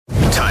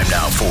Time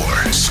now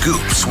for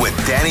Scoops with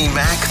Danny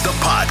Mac, the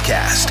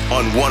podcast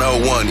on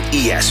 101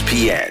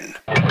 ESPN.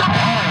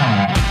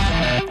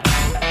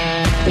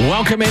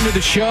 Welcome into the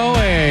show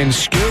and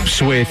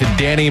Scoops with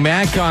Danny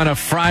Mac on a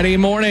Friday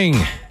morning.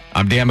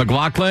 I'm Dan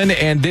McLaughlin,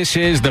 and this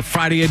is the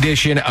Friday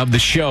edition of the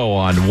show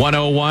on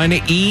 101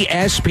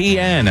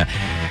 ESPN.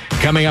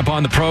 Coming up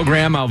on the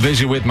program, I'll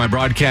visit with my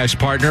broadcast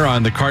partner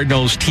on the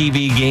Cardinals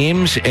TV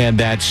games, and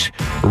that's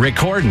Rick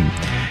Horton.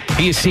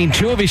 He has seen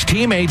two of his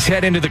teammates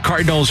head into the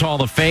Cardinals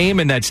Hall of Fame,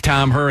 and that's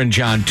Tom Herr and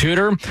John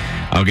Tudor.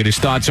 I'll get his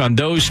thoughts on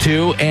those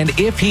two, and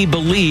if he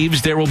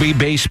believes there will be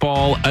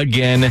baseball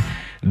again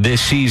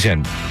this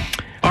season.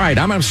 All right,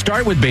 I'm going to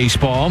start with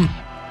baseball.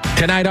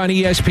 Tonight on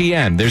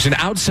ESPN, there's an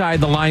Outside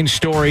the Line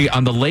story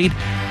on the late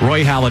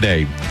Roy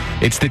Halladay.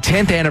 It's the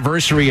 10th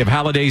anniversary of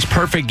Halladay's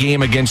perfect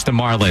game against the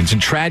Marlins.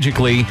 And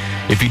tragically,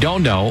 if you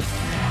don't know,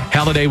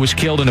 Halladay was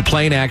killed in a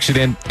plane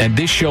accident, and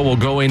this show will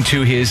go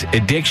into his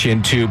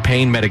addiction to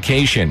pain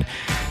medication.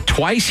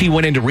 Twice he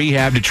went into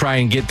rehab to try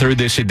and get through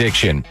this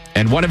addiction.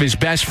 And one of his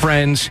best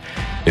friends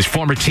is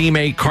former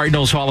teammate,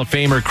 Cardinals Hall of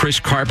Famer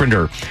Chris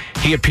Carpenter.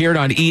 He appeared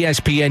on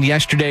ESPN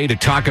yesterday to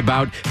talk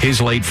about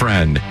his late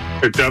friend.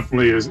 It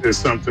definitely is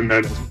something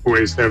that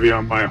weighs heavy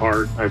on my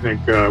heart. I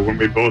think when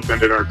we both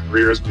ended our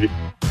careers, we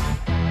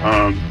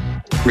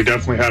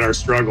definitely had our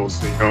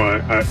struggles. You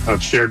know,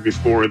 I've shared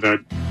before that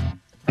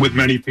with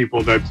many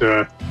people that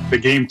the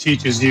game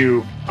teaches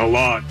you a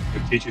lot.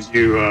 It teaches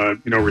you,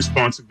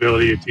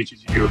 responsibility. It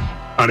teaches you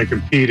how to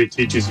compete. It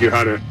teaches you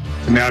how to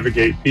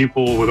navigate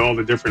people with all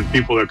the different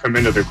people that come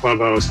into the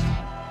clubhouse.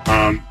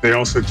 They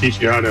also teach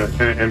you how to,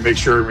 and make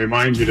sure and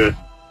remind you to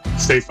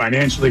stay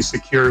financially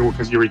secure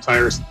because you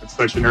retire at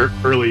such an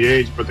early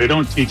age. But they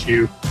don't teach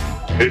you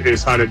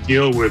is how to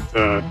deal with,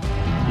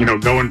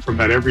 going from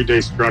that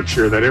everyday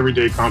structure, that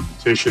everyday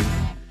competition.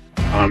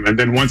 And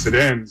then once it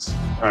ends,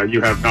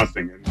 you have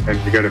nothing. And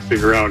you got to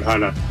figure out how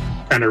to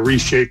kind of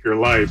reshape your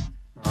life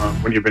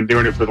when you've been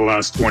doing it for the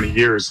last 20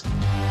 years.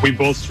 We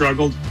both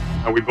struggled.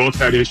 We both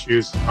had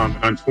issues.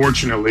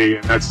 Unfortunately,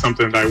 and that's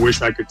something that I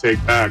wish I could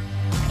take back.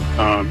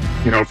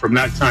 From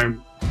that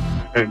time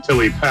until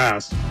he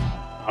passed,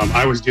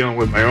 I was dealing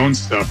with my own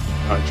stuff,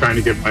 trying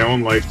to get my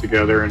own life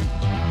together.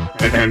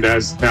 And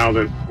as now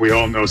that we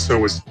all know, so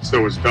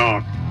was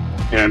Doc.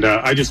 And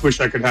I just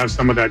wish I could have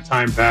some of that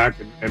time back,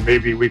 and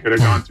maybe we could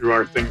have gone through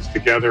our things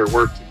together,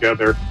 worked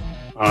together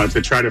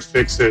to try to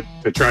fix it,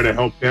 to try to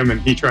help him,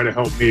 and he tried to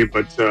help me.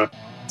 But,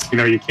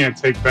 you can't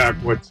take back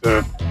what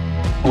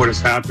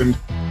has happened.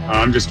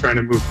 I'm just trying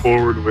to move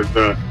forward with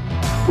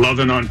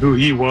loving on who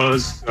he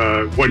was,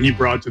 what he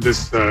brought to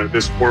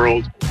this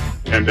world,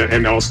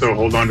 and also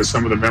hold on to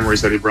some of the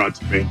memories that he brought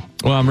to me.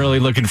 Well, I'm really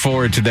looking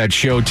forward to that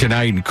show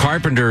tonight. And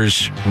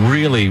Carpenter's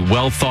really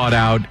well thought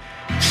out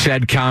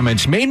said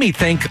comments made me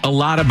think a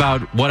lot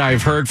about what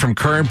I've heard from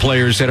current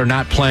players that are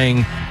not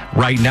playing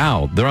right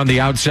now. They're on the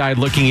outside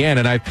looking in,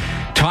 and I've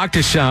talked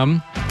to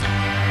some,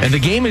 and the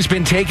game has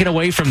been taken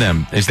away from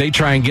them as they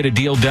try and get a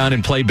deal done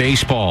and play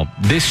baseball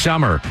this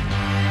summer.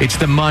 It's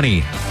the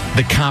money,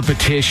 the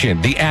competition,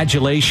 the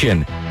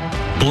adulation.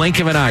 Blink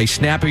of an eye,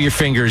 snap of your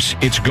fingers,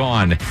 it's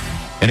gone.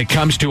 And it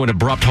comes to an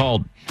abrupt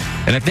halt.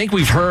 And I think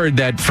we've heard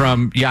that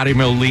from Yadier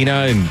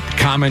Molina and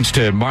comments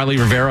to Marley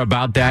Rivera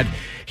about that.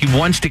 He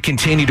wants to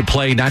continue to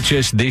play not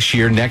just this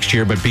year, next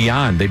year, but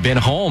beyond. They've been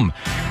home.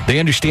 They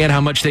understand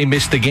how much they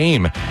missed the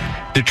game.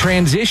 The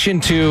transition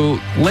to,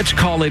 let's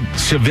call it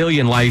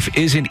civilian life,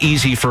 isn't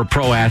easy for a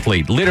pro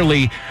athlete.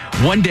 Literally,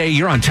 one day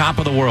you're on top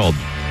of the world.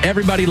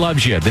 Everybody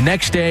loves you. The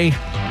next day,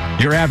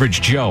 you're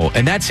average Joe.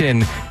 And that's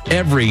in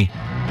every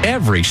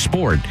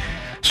sport.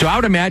 So I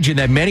would imagine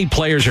that many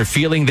players are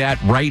feeling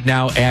that right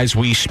now as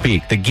we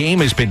speak. The game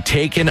has been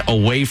taken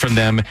away from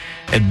them,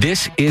 and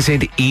this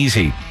isn't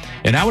easy.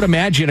 And I would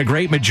imagine a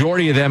great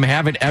majority of them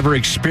haven't ever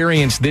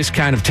experienced this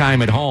kind of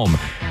time at home.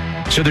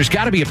 So there's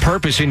got to be a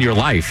purpose in your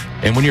life.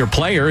 And when you're a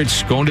player,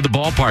 it's going to the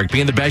ballpark,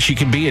 being the best you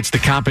can be. It's the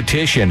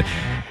competition.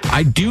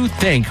 I do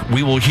think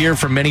we will hear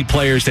from many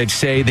players that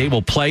say they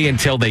will play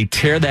until they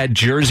tear that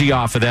jersey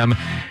off of them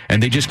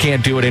and they just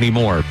can't do it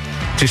anymore.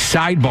 To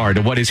sidebar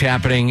to what is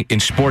happening in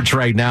sports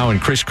right now,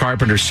 and Chris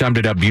Carpenter summed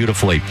it up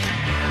beautifully.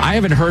 I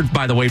haven't heard,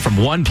 by the way, from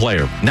one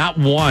player, not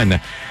one,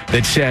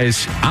 that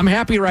says, I'm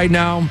happy right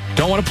now,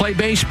 don't want to play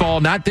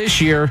baseball, not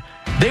this year.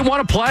 They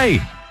want to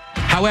play.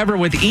 However,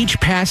 with each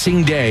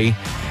passing day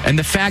and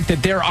the fact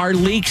that there are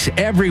leaks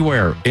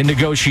everywhere in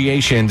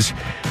negotiations,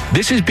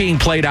 this is being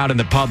played out in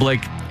the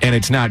public, and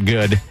it's not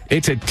good.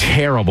 It's a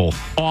terrible,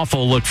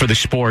 awful look for the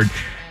sport.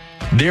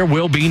 There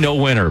will be no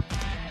winner.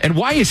 And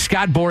why is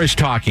Scott Boras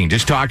talking?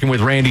 Just talking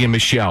with Randy and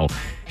Michelle.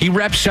 He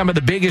reps some of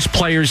the biggest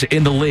players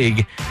in the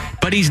league,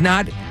 but he's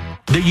not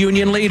the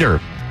union leader.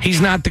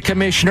 He's not the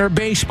commissioner of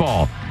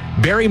baseball.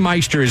 Barry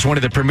Meister is one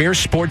of the premier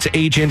sports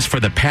agents for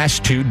the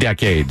past 2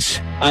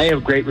 decades. I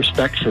have great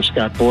respect for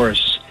Scott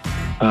Boras.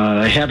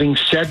 Having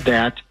said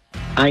that,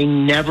 I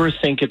never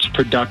think it's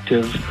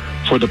productive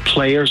for the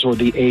players or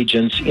the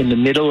agents in the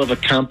middle of a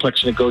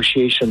complex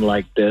negotiation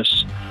like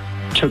this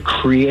to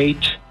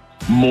create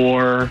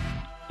more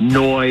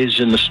noise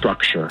in the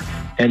structure.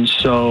 And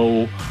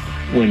so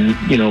when,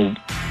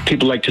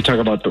 people like to talk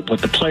about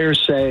what the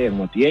players say and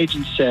what the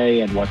agents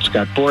say and what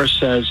Scott Boras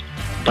says,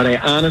 but I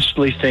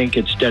honestly think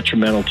it's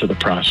detrimental to the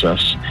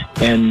process.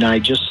 And I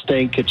just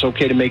think it's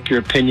okay to make your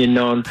opinion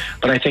known,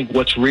 but I think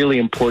what's really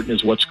important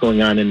is what's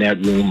going on in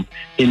that room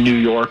in New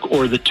York,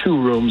 or the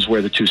two rooms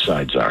where the two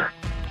sides are.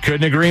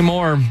 Couldn't agree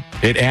more.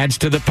 It adds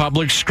to the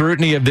public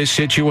scrutiny of this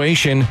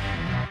situation.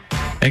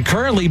 And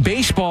currently,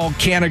 baseball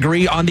can't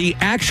agree on the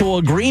actual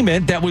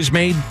agreement that was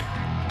made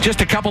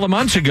just a couple of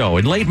months ago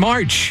in late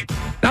March.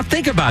 Now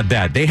think about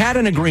that. They had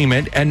an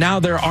agreement, and now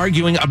they're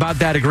arguing about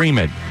that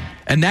agreement.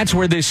 And that's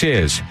where this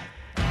is.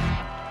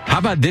 How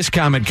about this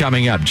comment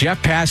coming up?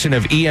 Jeff Passan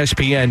of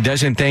ESPN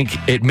doesn't think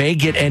it may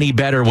get any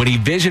better. When he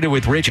visited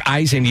with Rich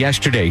Eisen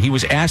yesterday, he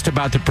was asked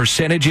about the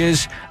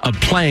percentages of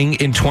playing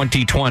in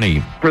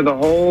 2020. For the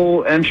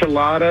whole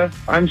enchilada,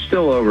 I'm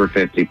still over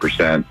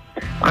 50%.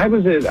 I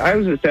was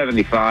at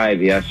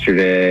 75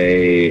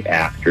 yesterday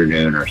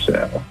afternoon or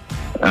so.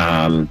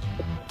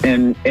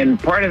 And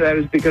part of that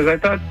is because I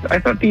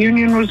thought the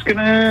union was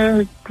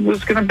gonna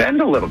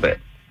bend a little bit.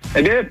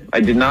 I did.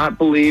 I did not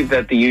believe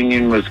that the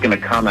union was going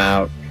to come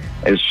out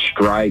as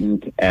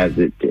strident as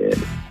it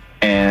did.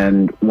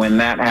 And when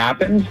that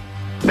happened,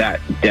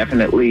 that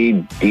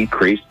definitely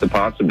decreased the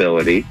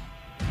possibility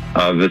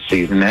of a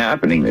season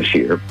happening this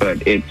year.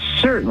 But it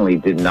certainly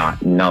did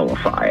not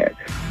nullify it.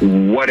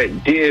 What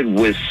it did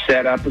was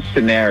set up a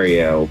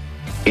scenario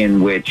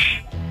in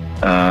which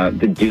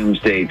the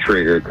doomsday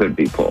trigger could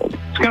be pulled.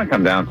 It's going to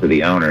come down to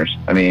the owners.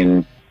 I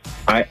mean,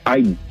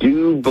 I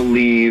do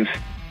believe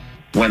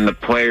when the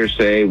players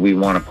say we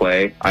want to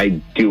play, I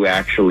do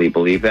actually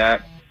believe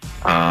that.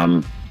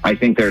 I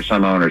think there are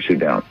some owners who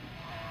don't.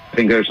 I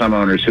think there are some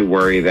owners who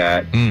worry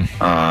that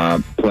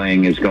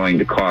playing is going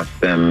to cost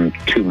them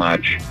too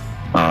much.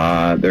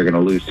 They're going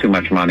to lose too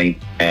much money,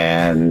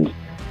 and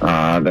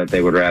that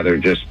they would rather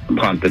just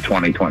punt the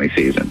 2020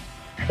 season.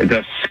 It's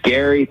a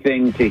scary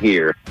thing to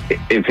hear.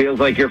 It feels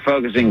like you're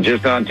focusing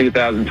just on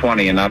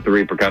 2020 and not the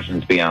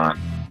repercussions beyond.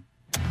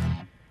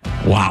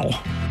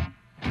 Wow.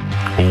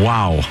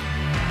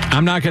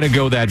 I'm not going to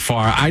go that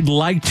far. I'd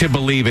like to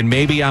believe, and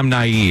maybe I'm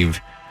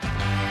naive,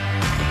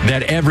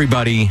 that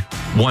everybody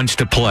wants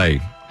to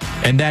play,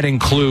 and that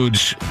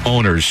includes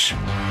owners.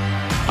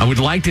 I would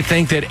like to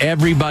think that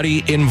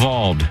everybody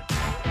involved,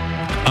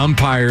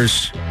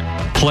 umpires,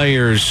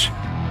 players,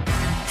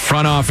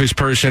 front office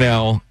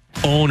personnel,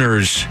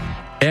 owners,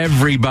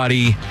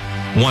 everybody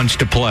wants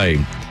to play.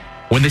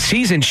 When the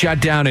season shut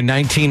down in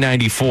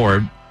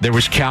 1994, there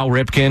was Cal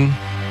Ripken.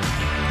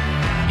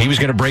 He was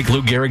going to break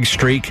Lou Gehrig's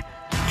streak.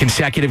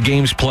 Consecutive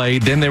games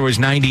played. Then there was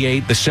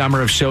 98, the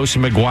summer of Sosa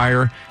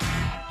McGuire.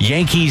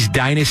 Yankees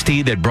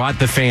dynasty that brought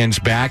the fans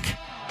back.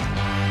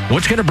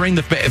 What's going to bring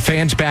the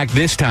fans back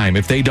this time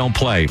if they don't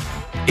play?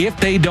 If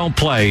they don't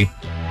play,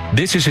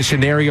 this is a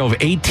scenario of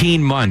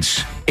 18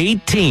 months.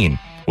 18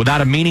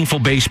 without a meaningful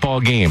baseball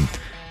game.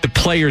 The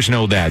players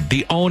know that.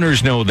 The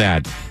owners know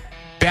that.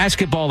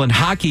 Basketball and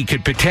hockey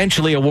could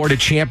potentially award a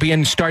champion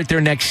and start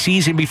their next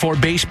season before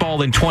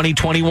baseball in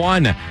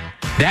 2021.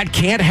 That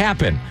can't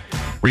happen.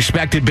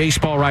 Respected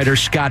baseball writer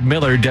Scott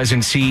Miller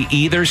doesn't see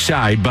either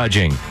side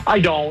budging.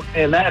 I don't,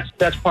 and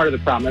that's part of the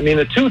problem. I mean,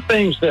 the two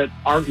things that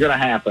aren't going to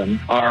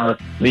happen are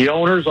the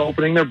owners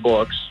opening their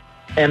books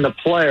and the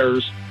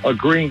players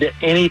agreeing to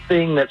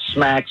anything that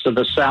smacks of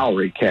a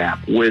salary cap,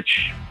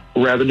 which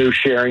revenue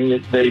sharing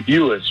that they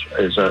view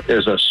as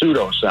a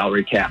pseudo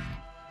salary cap.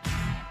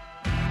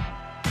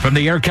 From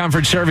the Air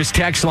Comfort Service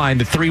text line,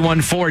 the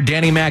 314,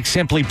 Danny Mac,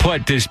 simply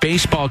put, does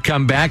baseball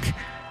come back?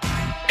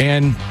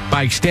 And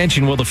by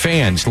extension, will the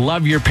fans?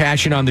 Love your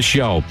passion on the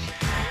show.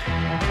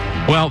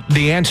 Well,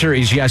 the answer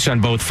is yes on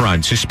both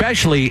fronts,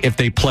 especially if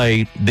they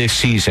play this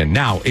season.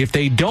 Now, if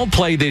they don't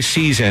play this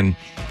season,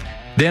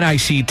 then I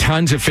see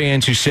tons of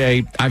fans who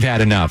say, I've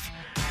had enough.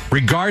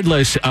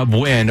 Regardless of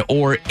when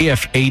or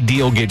if a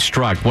deal gets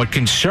struck, what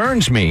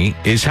concerns me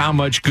is how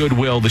much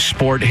goodwill the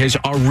sport has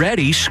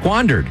already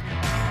squandered.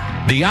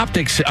 The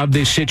optics of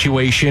this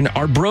situation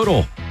are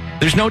brutal.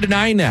 There's no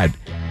denying that.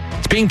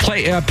 It's being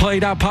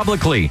played out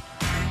publicly.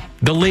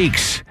 The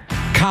leaks.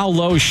 Kyle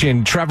Loesch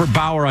and Trevor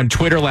Bauer on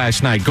Twitter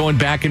last night going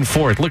back and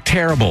forth. Look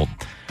terrible.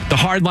 The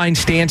hardline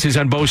stances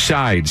on both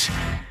sides.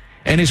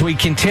 And as we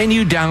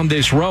continue down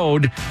this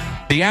road,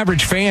 the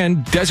average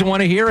fan doesn't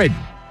want to hear it.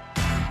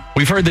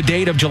 We've heard the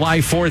date of July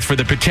 4th for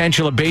the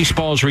potential of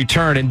baseball's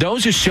return, and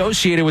those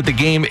associated with the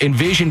game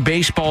envision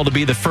baseball to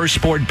be the first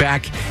sport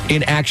back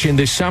in action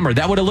this summer.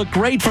 That would have looked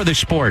great for the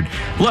sport.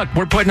 Look,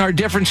 we're putting our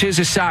differences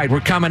aside. We're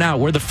coming out.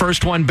 We're the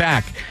first one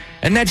back.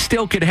 And that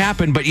still could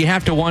happen, but you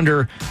have to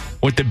wonder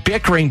what the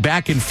bickering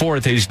back and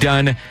forth has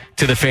done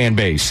to the fan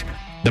base.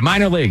 The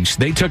minor leagues,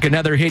 they took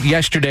another hit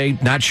yesterday.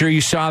 Not sure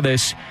you saw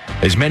this,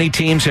 as many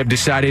teams have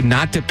decided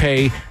not to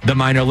pay the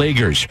minor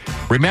leaguers.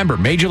 Remember,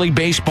 Major League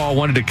Baseball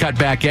wanted to cut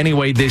back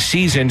anyway this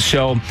season,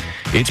 so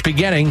it's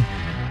beginning.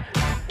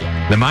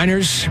 The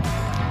minors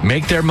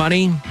make their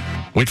money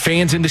with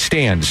fans in the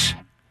stands.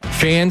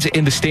 fans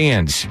in the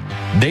stands.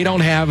 They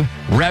don't have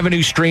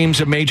revenue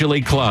streams of major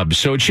league clubs.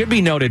 So it should be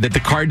noted that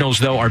the Cardinals,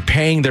 though, are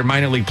paying their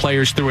minor league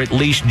players through at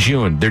least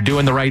June. They're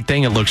doing the right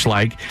thing, it looks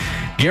like.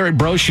 Garrett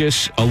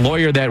Brocious, a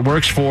lawyer that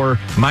works for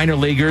minor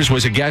leaguers,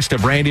 was a guest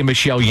of Randy and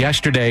Michelle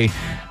yesterday.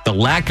 The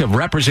lack of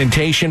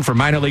representation for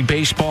minor league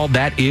baseball,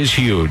 that is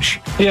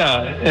huge.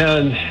 Yeah,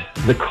 and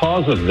the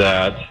cause of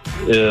that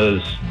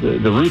is,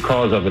 the root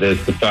cause of it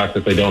is the fact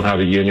that they don't have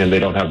a union, they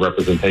don't have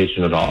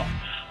representation at all.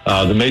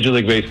 The Major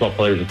League Baseball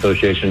Players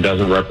Association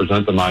doesn't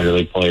represent the minor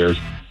league players.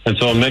 And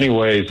so in many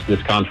ways,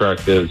 this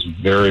contract is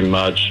very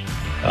much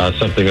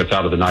something that's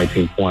out of the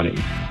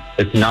 1920s.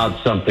 It's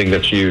not something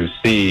that you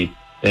see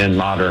in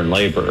modern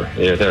labor.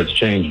 It has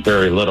changed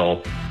very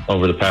little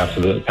over the past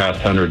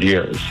 100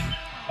 years.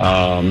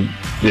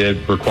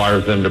 It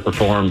requires them to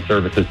perform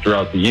services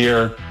throughout the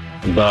year,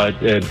 but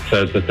it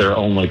says that they're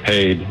only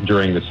paid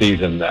during the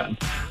season then.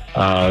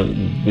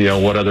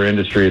 What other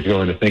industry is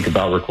going to think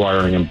about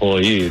requiring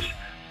employees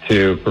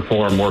to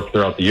perform work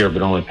throughout the year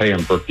but only pay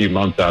them for a few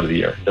months out of the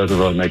year? It doesn't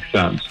really make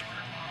sense.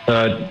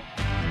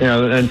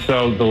 And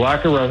so the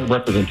lack of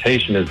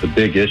representation is the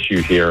big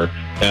issue here,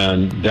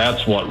 and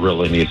that's what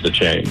really needs to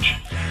change.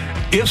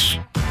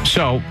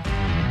 So,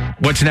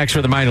 what's next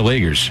for the minor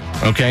leaguers?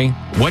 Okay,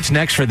 what's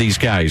next for these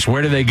guys?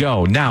 Where do they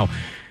go now?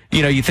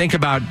 You think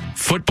about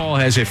football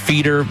as a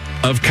feeder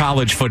of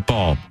college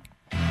football.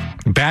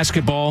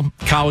 Basketball,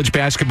 college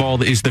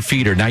basketball is the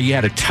feeder. Now, you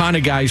had a ton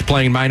of guys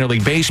playing minor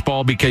league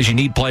baseball because you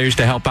need players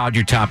to help out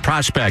your top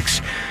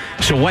prospects.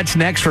 So what's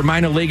next for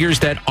minor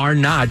leaguers that are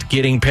not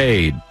getting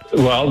paid?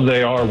 Well,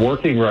 they are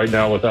working right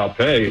now without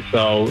pay.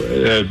 So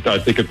I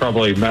think it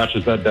probably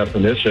matches that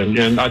definition.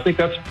 And I think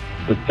that's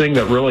the thing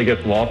that really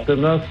gets lost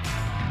in this.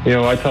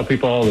 I tell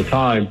people all the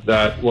time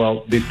that,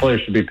 these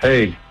players should be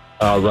paid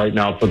right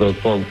now for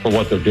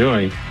what they're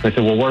doing. They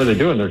say, what are they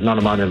doing? There's not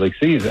a minor league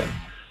season.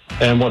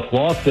 And what's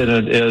lost in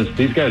it is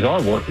these guys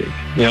are working.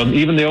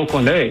 Even the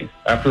Oakland A's,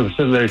 after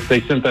they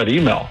sent that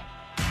email,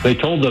 they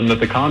told them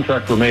that the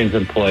contract remains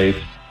in place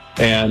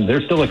and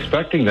they're still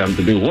expecting them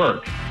to do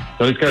work.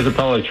 So these guys are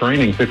probably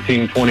training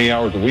 15, 20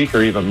 hours a week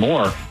or even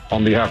more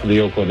on behalf of the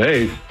Oakland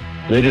A's.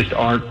 They just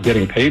aren't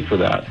getting paid for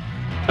that.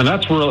 And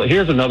that's really,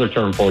 here's another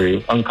term for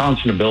you,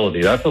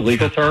 unconscionability. That's a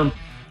legal term,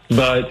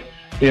 but,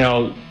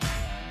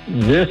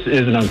 this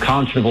is an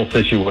unconscionable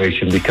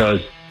situation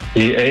because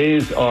the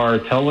A's are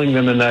telling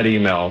them in that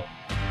email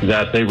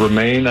that they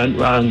remain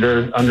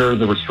under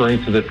the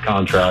restraints of this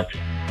contract,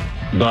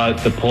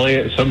 but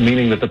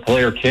meaning that the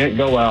player can't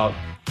go out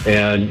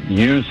and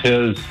use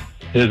his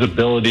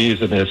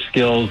abilities and his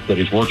skills that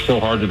he's worked so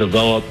hard to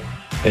develop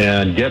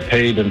and get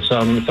paid in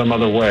some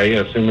other way,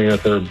 assuming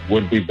that there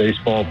would be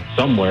baseball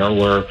somewhere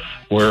where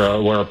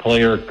a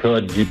player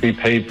could be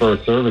paid for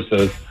his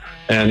services,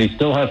 and he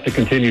still has to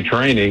continue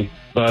training,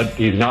 but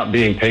he's not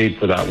being paid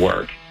for that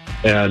work.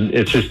 And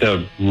it's just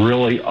a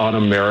really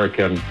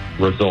un-American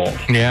result.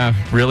 Yeah,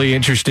 really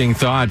interesting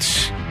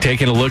thoughts.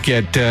 Taking a look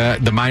at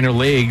the minor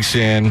leagues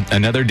and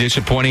another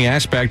disappointing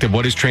aspect of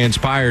what has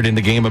transpired in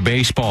the game of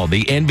baseball.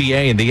 The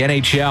NBA and the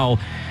NHL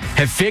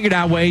have figured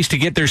out ways to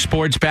get their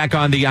sports back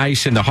on the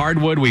ice and the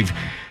hardwood. We've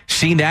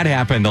seen that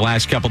happen the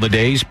last couple of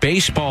days.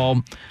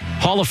 Baseball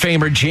Hall of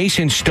Famer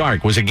Jason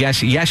Stark was a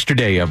guest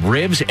yesterday of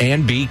Ribs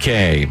and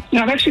BK.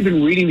 I've actually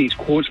been reading these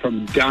quotes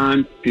from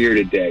Don Fear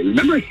today.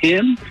 Remember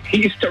him?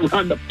 He used to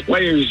run the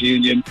Players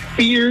Union,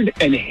 feared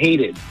and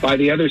hated by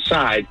the other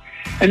side.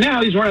 And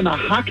now he's running the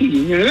hockey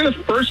union. They're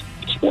the first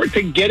sport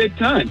to get it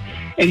done.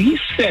 And he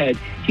said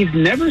he's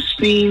never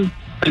seen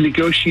a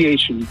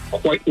negotiation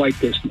quite like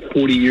this in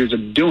 40 years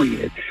of doing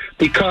it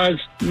because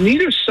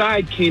neither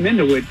side came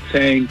into it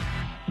saying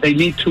they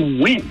need to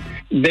win.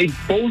 They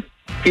both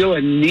feel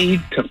a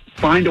need to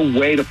find a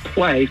way to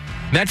play.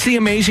 That's the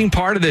amazing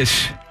part of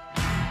this.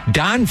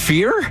 Don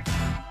Fear?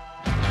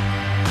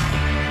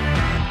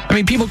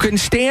 People couldn't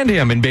stand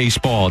him in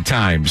baseball at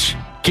times.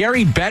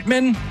 Gary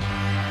Bettman?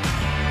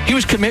 He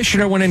was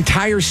commissioner when an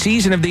entire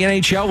season of the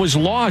NHL was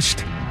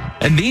lost.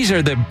 And these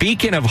are the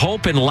beacon of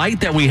hope and light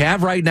that we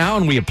have right now,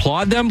 and we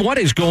applaud them? What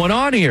is going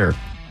on here?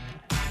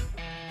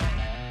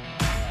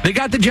 They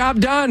got the job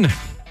done.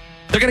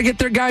 They're going to get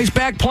their guys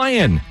back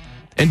playing.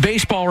 And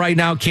baseball right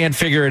now can't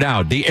figure it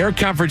out. The Air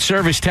Comfort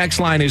Service text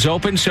line is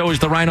open. So is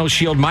the Rhino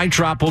Shield mic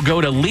drop. We'll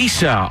go to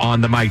Lisa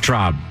on the mic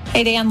drop.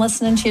 Hey, Dan,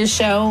 listening to your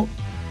show,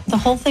 the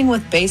whole thing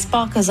with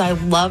baseball, because I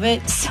love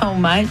it so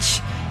much,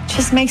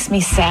 just makes me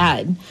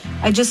sad.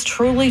 I just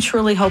truly,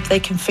 truly hope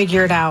they can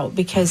figure it out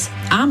because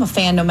I'm a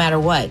fan no matter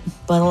what,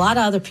 but a lot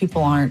of other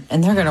people aren't,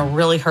 and they're going to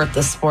really hurt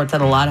the sport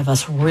that a lot of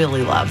us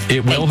really love.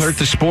 It will hurt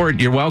the sport.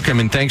 You're welcome,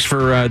 and thanks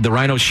for the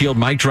Rhino Shield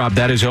mic drop.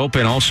 That is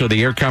open. Also,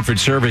 the Air Comfort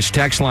Service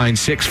text line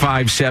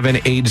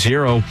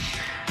 65780.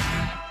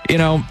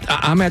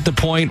 I'm at the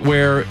point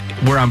where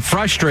I'm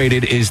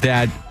frustrated is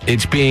that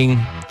it's being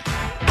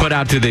put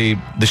out to the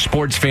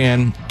sports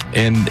fan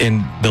and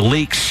the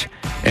leaks,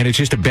 and it's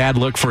just a bad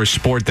look for a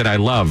sport that I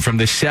love. From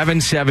the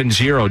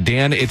 770,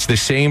 Dan, it's the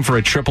same for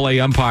a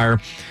AAA umpire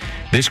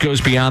This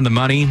goes beyond the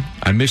money.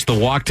 I miss the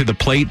walk to the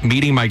plate,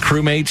 meeting my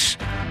crewmates.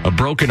 A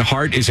broken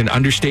heart is an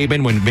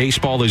understatement when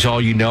baseball is all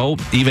you know,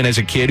 even as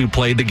a kid who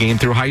played the game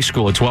through high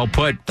school. It's well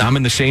put. I'm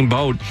in the same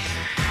boat.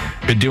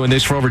 Been doing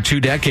this for over 2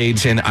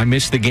 decades, and I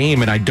miss the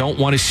game, and I don't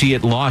want to see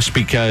it lost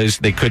because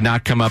they could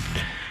not come up,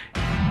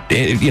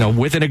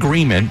 with an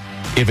agreement.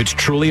 If it's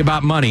truly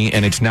about money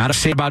and it's not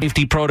about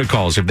safety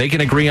protocols, if they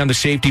can agree on the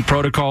safety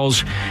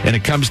protocols and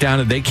it comes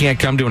down and they can't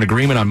come to an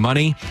agreement on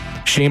money,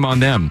 shame on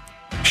them.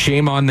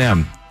 Shame on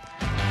them.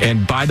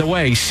 And by the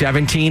way,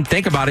 17,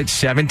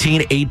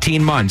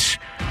 18 months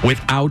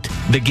without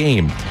the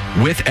game,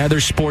 with other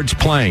sports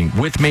playing,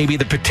 with maybe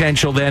the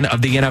potential then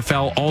of the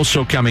NFL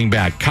also coming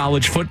back,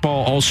 college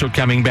football also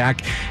coming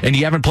back, and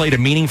you haven't played a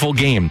meaningful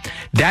game.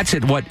 That's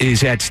what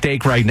is at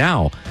stake right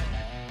now.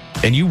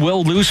 And you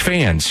will lose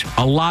fans,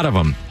 a lot of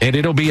them. And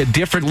it'll be a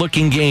different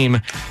looking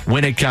game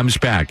when it comes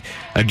back.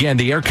 Again,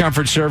 the Air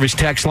Comfort Service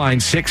text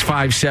line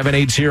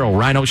 65780,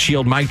 Rhino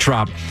Shield mic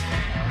drop.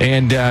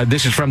 And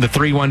this is from the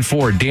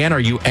 314. Dan, are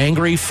you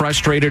angry,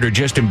 frustrated, or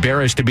just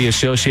embarrassed to be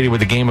associated with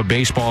the game of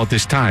baseball at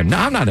this time? No,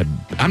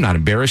 I'm not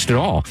embarrassed at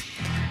all.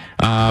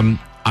 I'm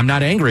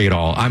not angry at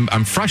all.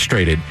 I'm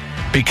frustrated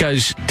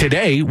because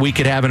today we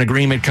could have an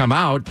agreement come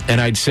out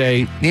and I'd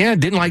say, yeah,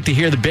 didn't like to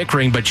hear the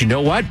bickering, but you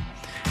know what?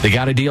 They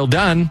got a deal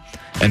done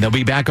and they'll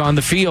be back on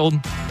the field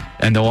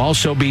and they'll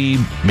also be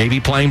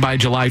maybe playing by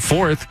July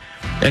 4th.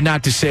 And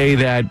not to say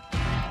that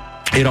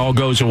it all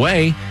goes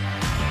away,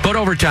 but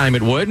over time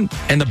it would.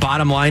 And the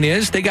bottom line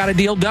is they got a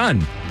deal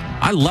done.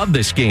 I love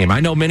this game.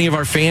 I know many of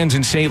our fans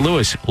in St.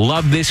 Louis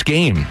love this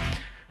game.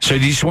 So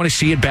you just want to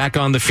see it back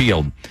on the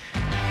field.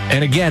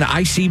 And again,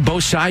 I see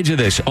both sides of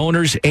this,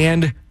 owners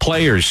and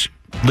players,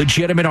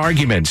 legitimate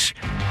arguments.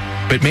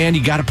 But man,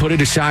 you got to put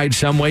it aside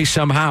some way,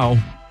 somehow.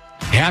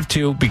 Have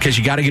to, because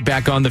you got to get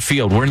back on the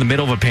field. We're in the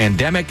middle of a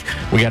pandemic.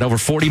 We got over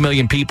 40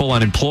 million people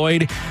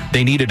unemployed.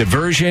 They need a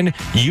diversion.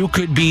 You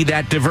could be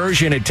that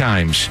diversion at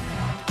times.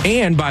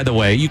 And, by the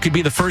way, you could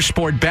be the first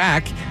sport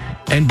back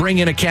and bring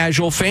in a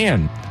casual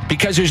fan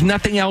because there's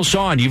nothing else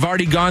on. You've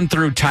already gone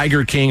through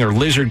Tiger King or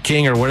Lizard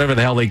King or whatever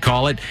the hell they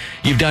call it.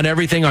 You've done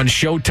everything on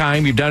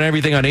Showtime. You've done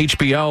everything on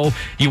HBO.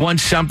 You want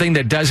something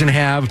that doesn't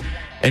have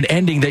an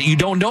ending that you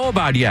don't know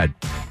about yet.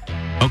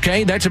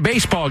 Okay? That's a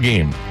baseball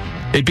game.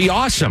 It'd be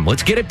awesome.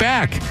 Let's get it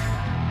back.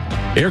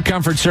 Air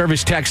Comfort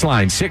Service text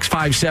line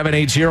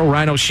 65780,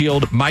 Rhino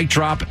Shield mic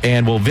drop,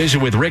 and we'll visit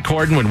with Rick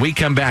Horton when we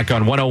come back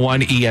on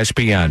 101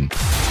 ESPN.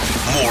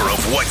 More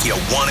of what you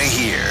want to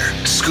hear.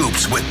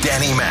 Scoops with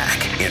Danny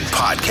Mac in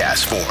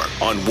podcast form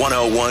on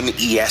 101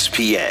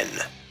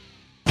 ESPN.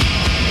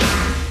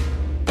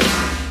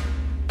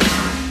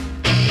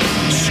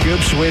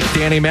 Scoops with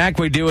Danny Mac.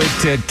 We do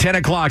it at 10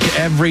 o'clock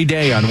every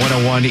day on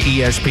 101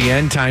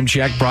 ESPN. Time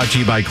check brought to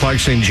you by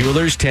Clarkson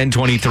Jewelers,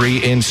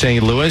 1023 in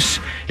St. Louis.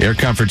 Air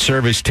Comfort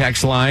Service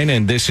text line,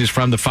 and this is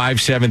from the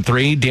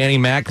 573. Danny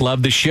Mac,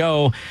 love the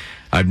show.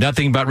 I have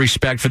nothing but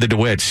respect for the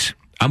DeWitts.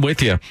 I'm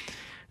with you.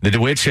 The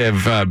DeWitts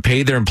have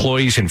paid their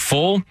employees in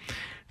full.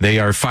 They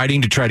are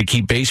fighting to try to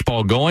keep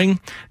baseball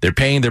going. They're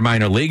paying their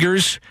minor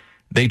leaguers.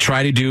 They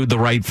try to do the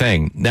right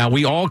thing. Now,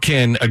 we all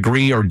can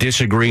agree or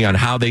disagree on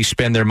how they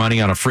spend their money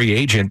on a free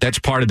agent. That's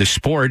part of the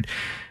sport.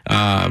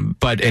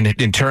 But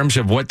in terms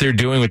of what they're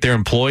doing with their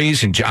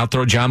employees, and I'll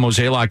throw John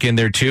Mozeliak in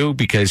there too,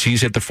 because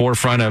he's at the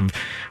forefront of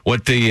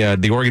what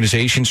the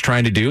organization's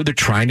trying to do. They're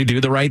trying to do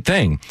the right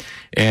thing.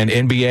 And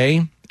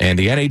NBA and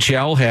the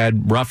NHL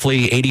had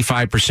roughly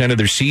 85% of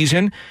their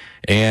season.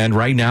 And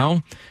right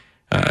now,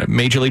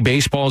 Major League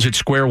Baseball is at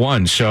square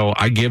one, so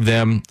I give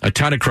them a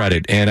ton of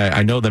credit, and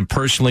I know them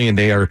personally, and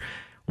they are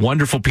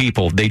wonderful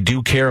people. They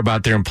do care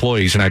about their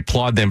employees, and I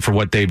applaud them for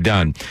what they've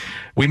done.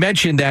 We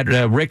mentioned that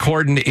Rick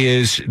Horton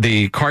is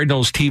the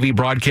Cardinals TV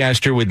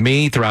broadcaster with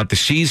me throughout the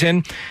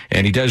season,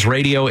 and he does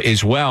radio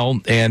as well.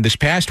 And this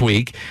past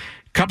week,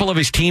 a couple of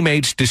his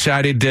teammates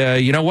decided,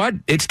 you know what,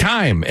 it's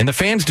time, and the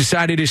fans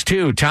decided it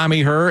too.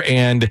 Tommy Herr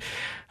and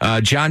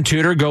John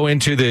Tudor go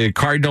into the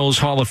Cardinals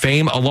Hall of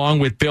Fame along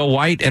with Bill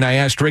White, and I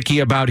asked Ricky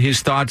about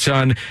his thoughts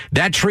on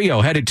that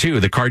trio headed to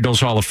the Cardinals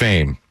Hall of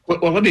Fame.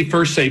 Well, let me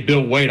first say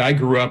Bill White. I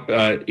grew up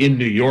in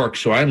New York,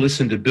 so I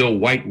listened to Bill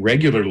White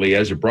regularly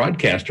as a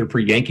broadcaster for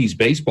Yankees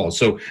baseball.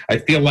 So I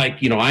feel like,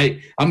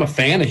 I'm a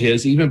fan of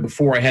his even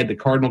before I had the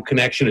Cardinal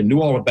connection and knew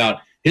all about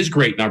his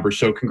great numbers.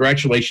 So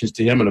congratulations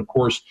to him. And, of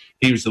course,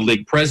 he was the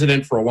league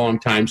president for a long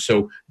time,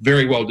 so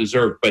very well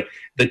deserved. But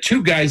the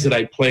two guys that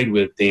I played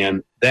with,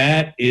 Dan,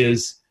 that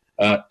is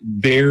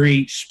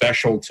very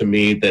special to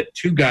me, that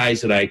two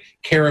guys that I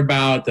care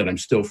about, that I'm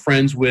still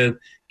friends with,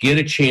 get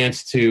a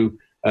chance to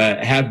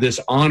have this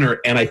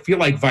honor, and I feel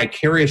like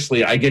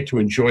vicariously I get to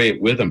enjoy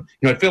it with them.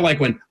 I feel like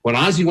when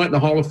Ozzie went in the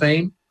Hall of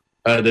Fame,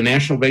 the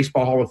National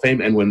Baseball Hall of Fame,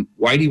 and when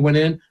Whitey went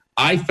in,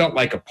 I felt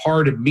like a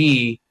part of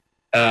me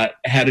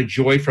had a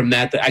joy from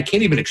that I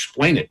can't even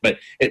explain it. But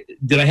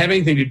did I have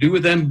anything to do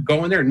with them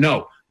going there?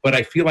 No. But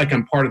I feel like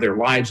I'm part of their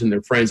lives and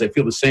their friends. I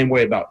feel the same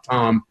way about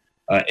Tom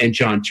and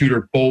John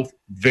Tudor, both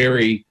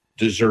very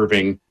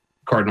deserving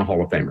Cardinal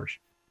Hall of Famers.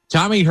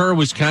 Tommy Herr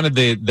was kind of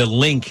the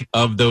link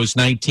of those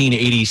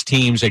 1980s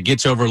teams that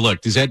gets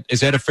overlooked. Is that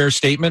a fair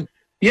statement?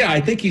 Yeah,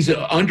 I think he's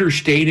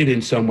understated in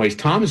some ways.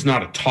 Tom is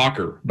not a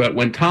talker, but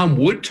when Tom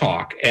would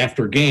talk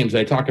after games,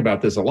 I talk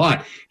about this a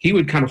lot, he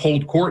would kind of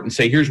hold court and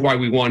say, here's why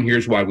we won,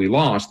 here's why we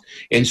lost.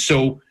 And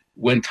so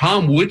when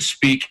Tom would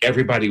speak,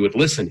 everybody would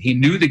listen. He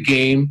knew the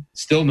game,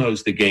 still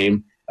knows the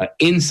game,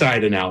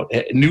 inside and out,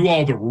 knew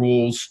all the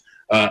rules.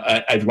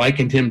 I've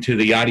likened him to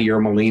the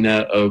Yadier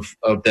Molina of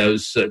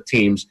those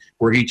teams,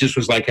 where he just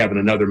was like having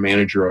another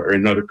manager or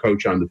another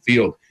coach on the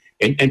field.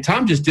 And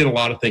Tom just did a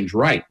lot of things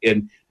right.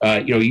 And,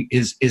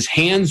 his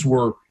hands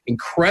were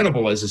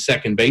incredible as a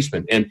second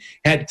baseman. And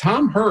had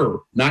Tom Herr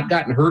not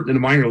gotten hurt in the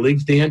minor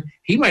leagues, Dan,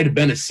 he might have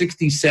been a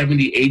 60,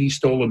 70, 80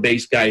 stolen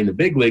base guy in the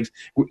big leagues.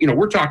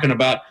 We're talking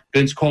about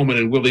Vince Coleman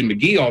and Willie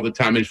McGee all the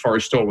time as far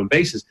as stolen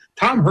bases.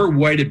 Tom Herr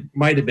might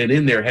have been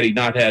in there had he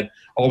not had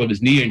all of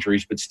his knee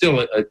injuries, but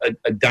still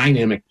a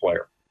dynamic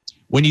player.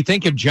 When you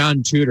think of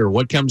John Tudor,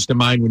 what comes to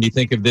mind when you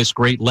think of this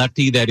great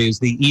lefty that is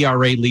the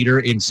ERA leader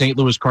in St.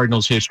 Louis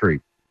Cardinals history?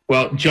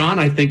 Well, John,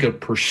 I think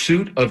of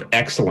pursuit of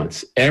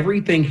excellence.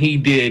 Everything he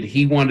did,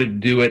 he wanted to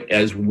do it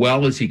as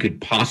well as he could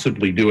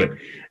possibly do it.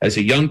 As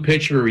a young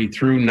pitcher, he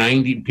threw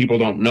 90. People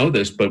don't know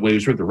this, but when he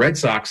was with the Red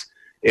Sox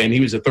and he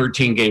was a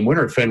 13-game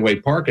winner at Fenway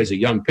Park as a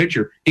young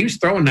pitcher, he was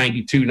throwing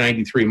 92,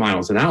 93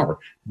 miles an hour.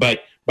 But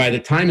by the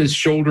time his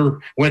shoulder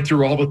went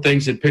through all the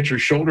things that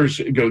pitchers'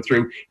 shoulders go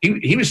through,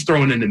 he was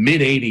throwing in the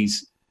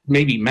mid-80s,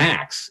 maybe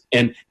max,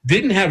 and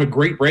didn't have a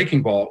great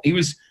breaking ball. He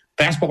was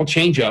fastball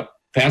changeup.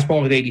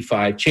 Fastball at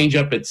 85,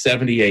 changeup at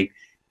 78.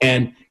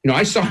 And,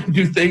 I saw him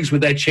do things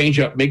with that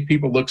changeup, make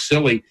people look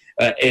silly.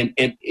 And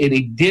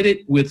he did it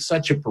with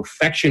such a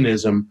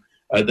perfectionism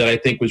that I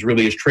think was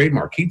really his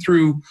trademark. He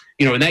threw,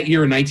 in that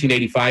year in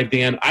 1985,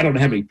 Dan, I don't know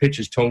how many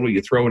pitches total you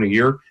throw in a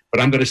year,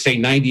 but I'm going to say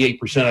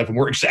 98% of them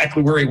were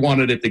exactly where he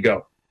wanted it to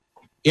go.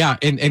 Yeah,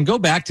 and go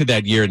back to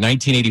that year,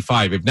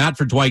 1985. If not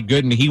for Dwight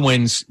Gooden, he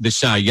wins the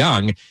Cy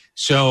Young.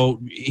 So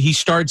he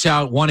starts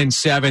out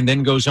 1-7,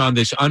 then goes on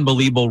this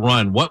unbelievable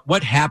run.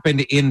 What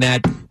happened in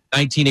that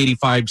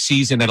 1985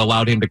 season that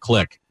allowed him to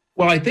click?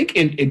 Well, I think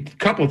in a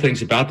couple of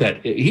things about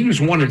that. He was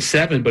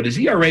 1-7, but his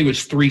ERA was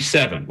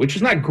 3.7, which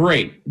is not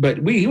great. But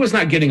he was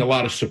not getting a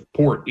lot of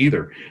support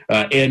either.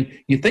 And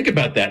you think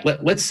about that.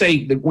 Let's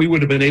say that we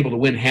would have been able to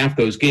win half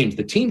those games.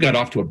 The team got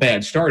off to a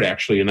bad start,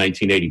 actually, in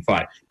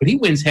 1985. But he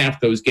wins half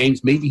those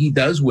games. Maybe he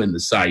does win the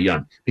Cy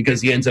Young because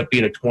he ends up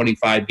being a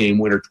 25-game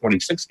winner,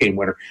 26-game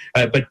winner.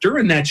 But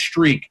during that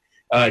streak,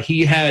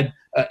 he had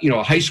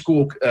a high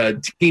school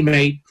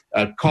teammate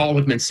call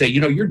him and say,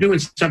 you're doing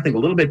something a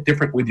little bit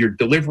different with your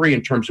delivery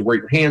in terms of where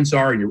your hands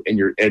are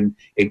and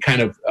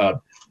kind of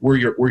where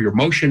your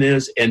motion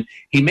is. And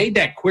he made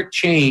that quick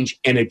change,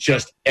 and it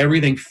just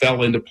everything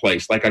fell into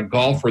place like a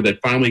golfer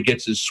that finally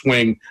gets his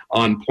swing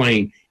on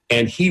plane.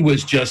 And he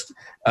was just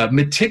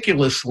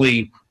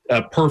meticulously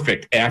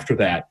perfect after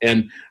that.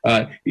 And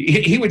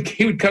he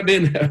would come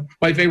in.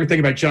 My favorite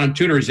thing about John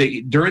Tudor is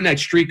that during that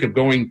streak of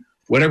going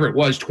whatever it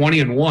was,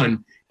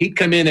 20-1. He'd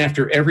come in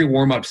after every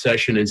warm-up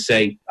session and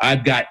say,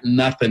 I've got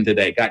nothing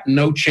today, got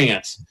no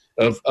chance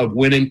of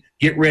winning.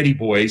 Get ready,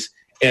 boys.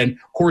 And,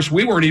 of course,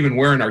 we weren't even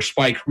wearing our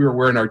spikes. We were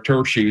wearing our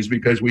turf shoes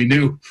because we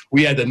knew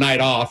we had the night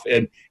off.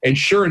 And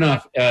sure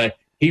enough,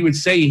 he would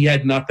say he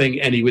had nothing,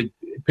 and he would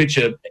pitch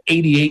a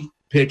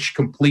 88-pitch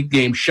complete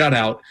game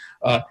shutout.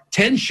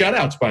 10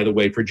 shutouts, by the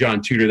way, for John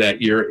Tudor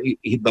that year.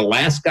 He the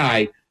last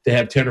guy to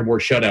have 10 or more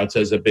shutouts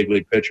as a big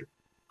league pitcher.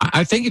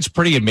 I think it's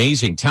pretty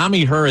amazing.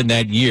 Tommy Herr in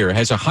that year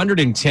has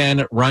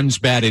 110 runs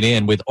batted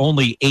in with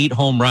only 8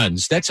 home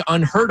runs. That's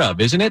unheard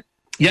of, isn't it?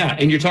 Yeah,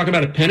 and you're talking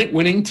about a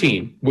pennant-winning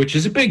team, which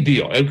is a big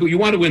deal. You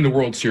want to win the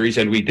World Series,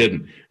 and we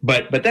didn't.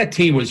 But that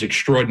team was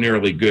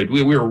extraordinarily good.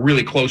 We were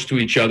really close to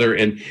each other.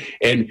 And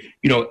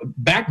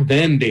back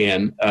then,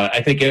 Dan,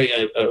 I think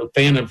a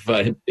fan of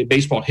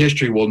baseball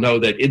history will know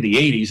that in the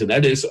 80s, and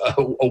that is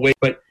a way,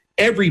 but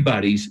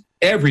everybody's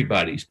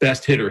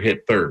best hitter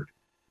hit third.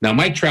 Now,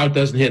 Mike Trout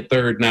doesn't hit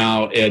third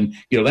now, and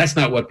that's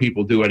not what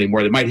people do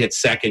anymore. They might hit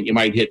second, you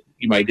might hit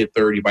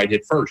third, you might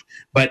hit first.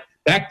 But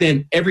back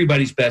then,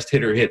 everybody's best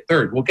hitter hit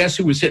third. Well, guess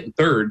who was hitting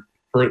third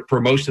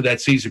for most of that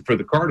season for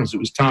the Cardinals? It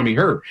was Tommy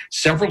Herr.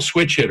 Several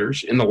switch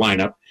hitters in the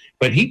lineup,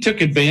 but he took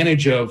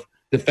advantage of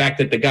the fact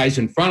that the guys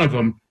in front of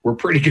him were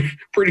pretty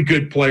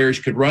good players,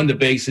 could run the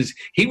bases.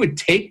 He would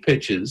take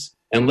pitches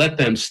and let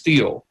them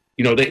steal.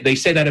 They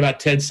say that about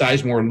Ted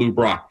Sizemore and Lou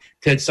Brock.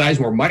 Ted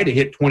Sizemore might have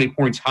hit 20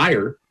 points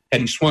higher had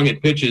he swung at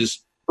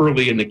pitches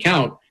early in the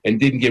count and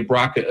didn't give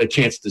Brock a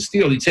chance to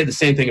steal. He'd say the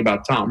same thing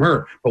about Tom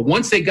Herr. But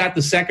once they got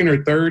the second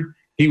or third,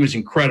 he was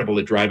incredible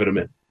at driving them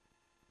in.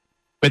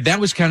 But that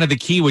was kind of the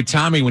key with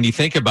Tommy when you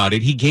think about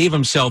it. He gave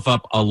himself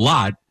up a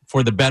lot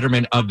for the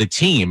betterment of the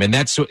team, and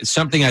that's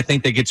something I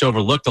think that gets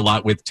overlooked a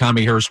lot with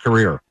Tommy Herr's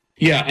career.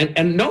 Yeah,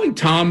 and knowing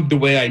Tom the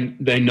way I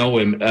know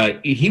him,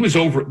 he was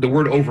the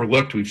word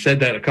overlooked. We've said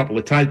that a couple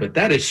of times, but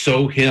that is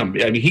so him.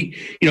 I mean,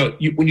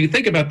 when you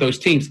think about those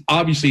teams,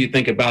 obviously you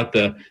think about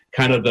the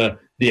kind of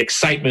the the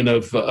excitement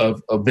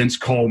of Vince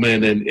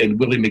Coleman and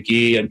Willie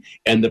McGee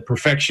and the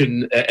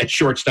perfection at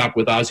shortstop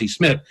with Ozzie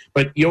Smith.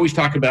 But you always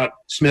talk about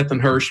Smith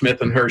and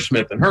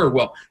her.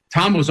 Well,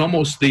 Tom was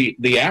almost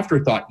the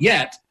afterthought,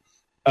 yet,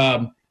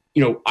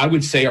 I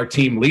would say our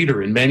team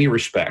leader in many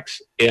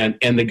respects, and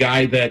the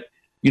guy that,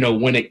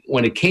 when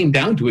it came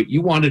down to it,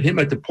 you wanted him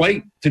at the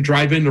plate to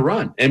drive in the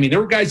run. I mean,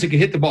 there were guys that could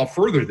hit the ball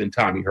further than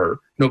Tommy Herr,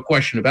 no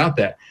question about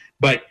that.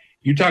 But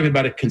you're talking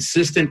about a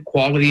consistent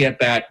quality at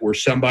bat where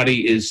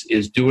somebody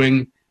is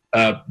doing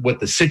what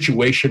the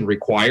situation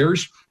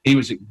requires. He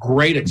was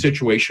great at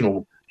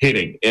situational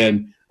hitting.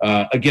 And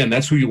again,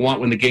 that's who you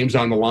want when the game's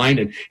on the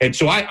line. And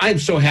so I'm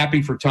so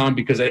happy for Tom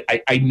because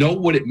I know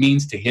what it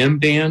means to him,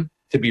 Dan,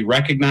 to be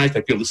recognized.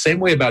 I feel the same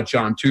way about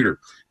John Tudor.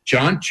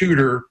 John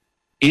Tudor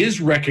is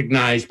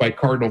recognized by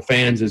Cardinal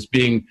fans as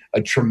being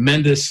a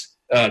tremendous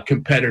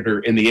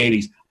competitor in the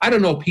 80s. I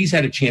don't know if he's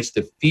had a chance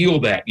to feel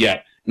that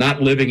yet,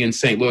 not living in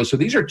St. Louis. So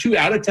these are two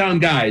out-of-town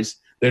guys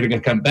that are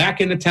going to come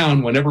back into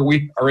town whenever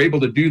we are able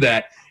to do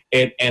that.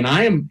 And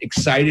I am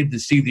excited to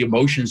see the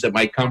emotions that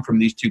might come from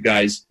these two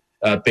guys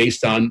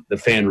based on the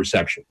fan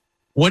reception.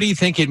 What do you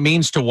think it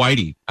means to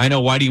Whitey? I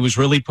know Whitey was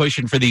really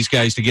pushing for these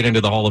guys to get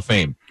into the Hall of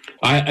Fame.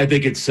 I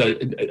think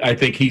I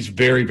think he's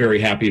very, very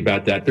happy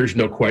about that. There's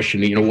no question.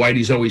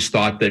 Whitey's always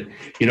thought that,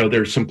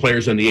 there's some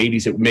players in the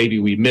 80s that maybe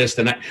we missed.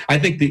 And I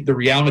think the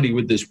reality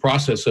with this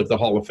process of the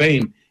Hall of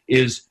Fame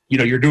is,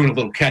 you're doing a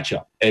little catch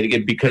up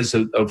because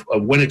of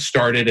when it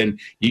started. And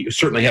you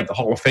certainly have the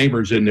Hall of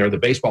Famers in there, the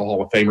Baseball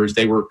Hall of Famers.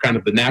 They were kind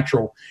of the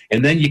natural.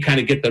 And then you kind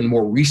of get the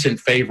more recent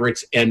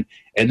favorites. And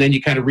then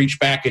you kind of reach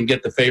back and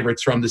get the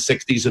favorites from the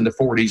 60s and the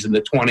 40s and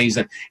the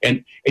 20s.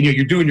 And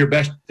you're doing your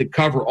best to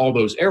cover all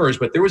those eras.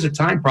 But there was a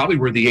time probably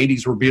where the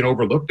 80s were being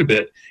overlooked a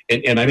bit.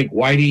 And I think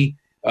Whitey,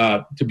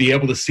 to be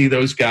able to see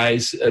those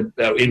guys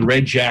in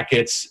red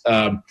jackets,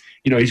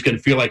 he's going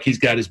to feel like he's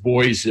got his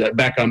boys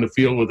back on the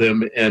field with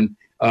him. And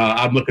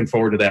I'm looking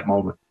forward to that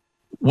moment.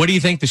 What do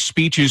you think the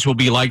speeches will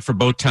be like for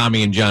both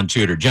Tommy and John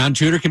Tudor? John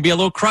Tudor can be a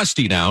little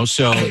crusty now,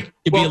 so it'd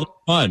be a little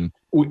fun.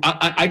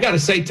 I got to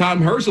say, Tom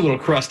Herr's a little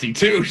crusty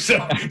too.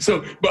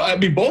 But I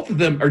mean, both of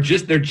them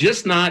they're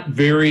just not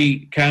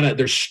very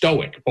they're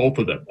stoic, both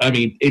of them. I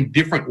mean, in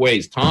different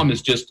ways. Tom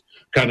is just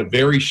kind of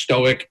very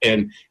stoic,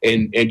 and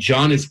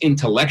John is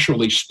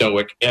intellectually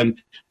stoic, and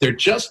they're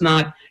just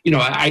not.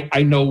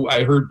 I know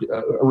I heard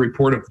a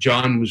report of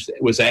John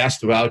was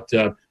asked about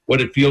what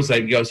it feels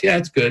like. He goes, "Yeah,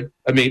 it's good."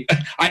 I mean,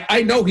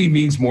 I know he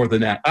means more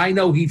than that. I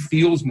know he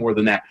feels more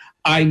than that.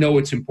 I know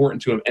it's important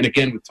to him. And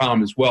again, with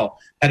Tom as well,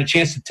 had a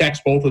chance to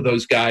text both of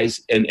those guys,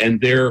 and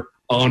they're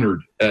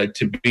honored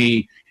to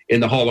be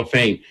in the Hall of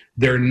Fame.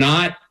 They're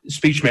not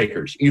speech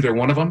makers, either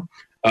one of them,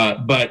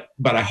 but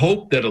I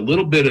hope that a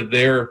little bit of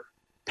their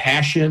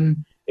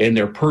passion and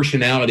their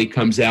personality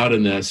comes out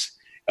in this.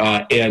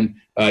 And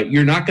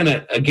you're not going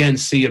to, again,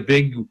 see a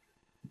big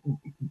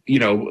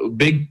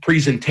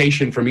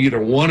presentation from either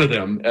one of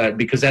them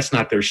because that's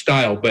not their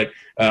style. But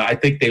I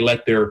think they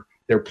let their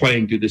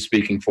playing do the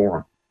speaking for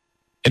them.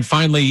 And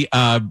finally,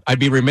 I'd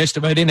be remiss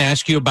if I didn't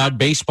ask you about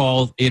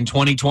baseball in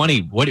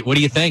 2020. What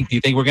do you think? Do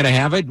you think we're going to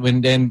have it?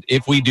 And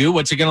if we do,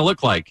 what's it going to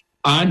look like?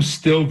 I'm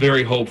still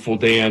very hopeful,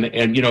 Dan.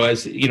 And,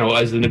 as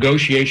the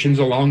negotiations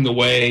along the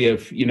way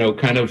have,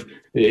 kind of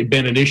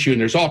been an issue, and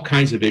there's all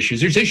kinds of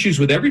issues. There's issues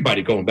with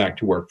everybody going back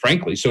to work,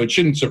 frankly. So it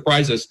shouldn't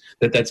surprise us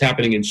that that's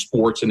happening in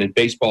sports and in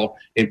baseball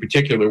in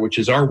particular, which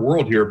is our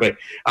world here. But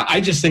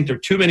I just think there are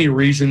too many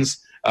reasons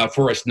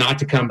for us not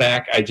to come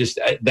back.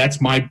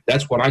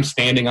 That's what I'm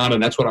standing on,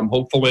 and that's what I'm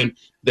hopeful in,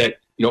 that,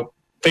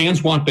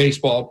 fans want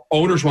baseball,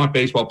 owners want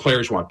baseball,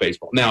 players want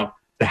baseball. Now,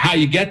 how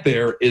you get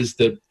there is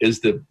of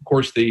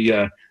course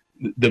the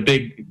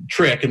big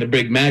trick and the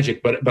big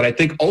magic, but I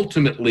think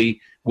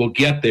ultimately we'll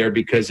get there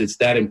because it's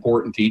that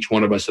important to each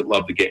one of us that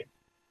love the game.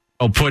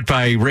 Put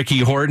by Ricky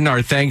Horton.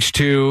 Our thanks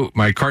to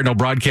my Cardinal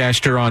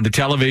broadcaster on the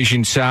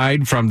television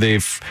side from the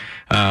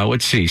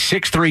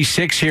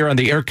 636 here on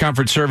the Air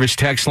Comfort Service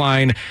text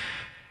line.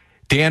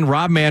 Dan,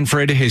 Rob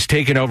Manfred has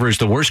taken over as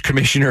the worst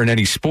commissioner in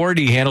any sport.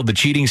 He handled the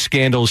cheating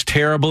scandals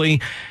terribly.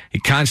 He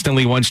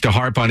constantly wants to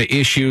harp on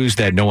issues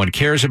that no one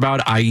cares about,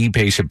 i.e.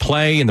 pace of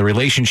play, and the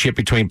relationship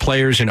between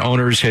players and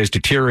owners has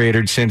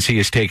deteriorated since he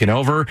has taken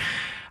over.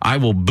 I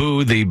will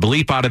boo the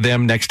bleep out of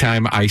them next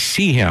time I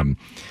see him.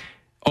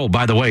 Oh,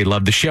 by the way,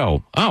 love the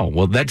show. Oh,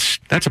 well, that's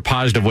a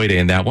positive way to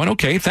end that one.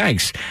 Okay,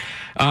 thanks.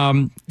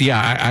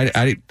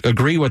 I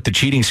agree with the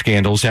cheating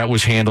scandals. That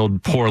was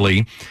handled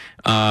poorly.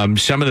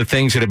 Some of the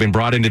things that have been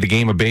brought into the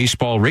game of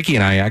baseball, Ricky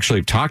and I actually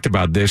have talked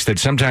about this, that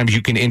sometimes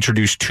you can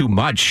introduce too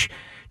much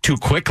too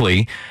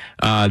quickly.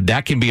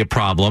 That can be a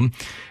problem.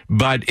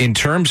 But in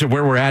terms of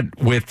where we're at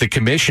with the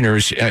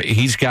commissioners,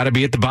 he's got to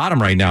be at the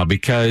bottom right now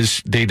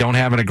because they don't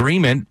have an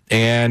agreement.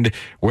 And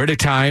we're at a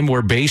time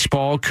where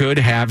baseball could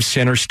have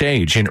center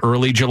stage in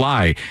early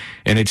July.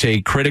 And it's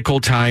a critical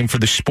time for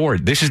the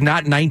sport. This is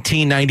not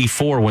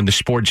 1994 when the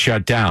sport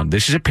shut down.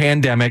 This is a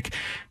pandemic.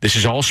 This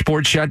is all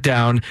sports shut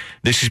down.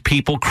 This is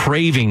people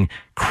craving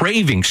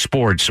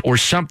sports or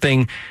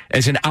something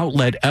as an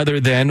outlet other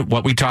than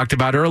what we talked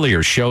about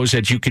earlier, shows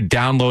that you could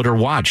download or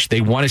watch. They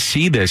want to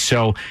see this.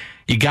 So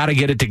you got to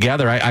get it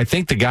together. I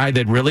think the guy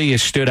that really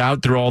has stood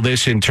out through all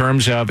this in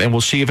terms of, and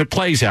we'll see if it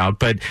plays out,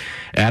 but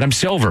Adam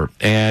Silver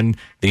and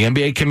the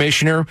NBA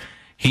commissioner,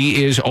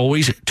 he is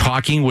always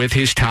talking with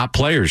his top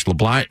players.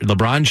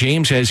 LeBron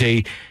James has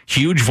a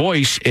huge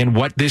voice in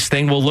what this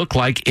thing will look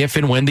like if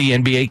and when the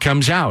NBA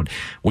comes out.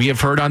 We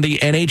have heard on the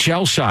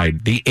NHL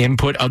side, the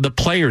input of the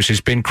players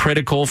has been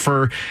critical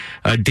for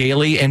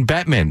Daly and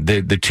Bettman,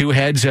 the two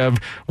heads of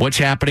what's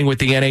happening with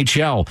the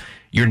NHL.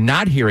 You're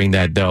not hearing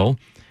that, though,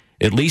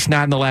 at least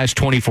not in the last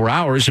 24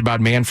 hours,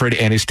 about Manfred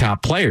and his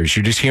top players.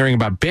 You're just hearing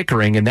about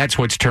bickering, and that's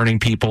what's turning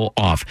people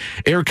off.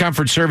 Air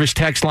Comfort Service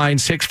text line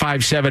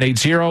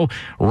 65780.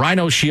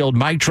 Rhino Shield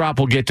mic drop.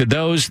 We'll get to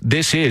those.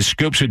 This is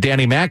Scoops with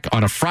Danny Mac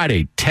on a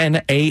Friday,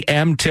 10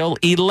 a.m. till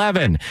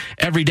 11.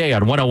 Every day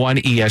on 101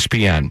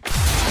 ESPN.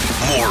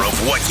 More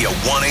of what you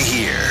want to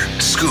hear.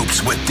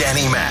 Scoops with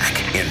Danny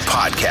Mac in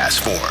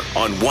podcast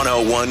form on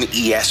 101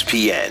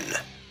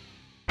 ESPN.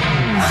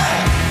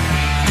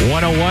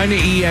 101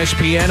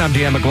 ESPN. I'm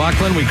Dan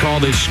McLaughlin. We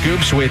call this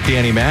Scoops with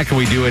Danny Mac, and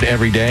we do it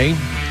every day.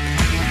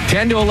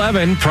 10 to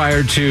 11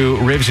 prior to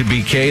Ribs at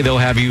BK. They'll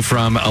have you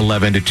from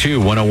 11 to 2.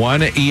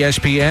 101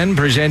 ESPN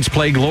presents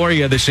Play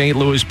Gloria. The St.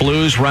 Louis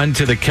Blues run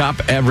to the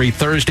Cup every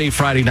Thursday,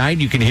 Friday night.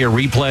 You can hear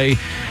replay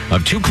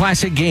of two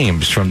classic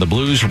games from the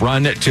Blues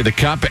run to the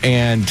Cup.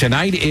 And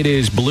tonight it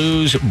is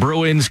Blues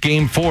Bruins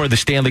Game 4, the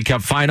Stanley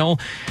Cup Final.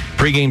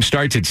 Pregame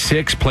starts at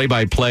 6,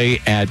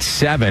 play-by-play at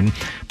 7.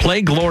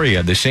 Play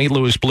Gloria, the St.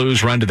 Louis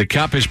Blues run to the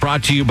Cup, is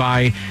brought to you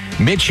by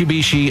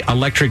Mitsubishi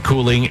Electric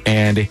Cooling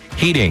and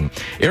Heating.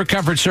 Air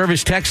Comfort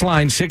Service text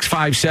line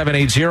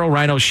 65780.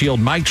 Rhino Shield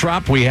mic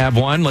drop. We have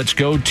one. Let's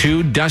go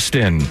to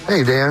Dustin.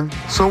 Hey, Dan.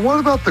 So what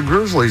about the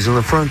Grizzlies in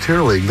the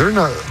Frontier League? They're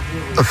not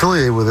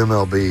affiliated with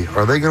MLB.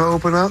 Are they going to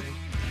open up?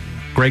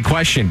 Great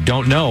question.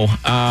 Don't know.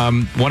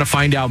 Want to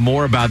find out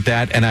more about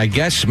that. And I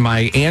guess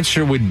my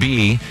answer would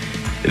be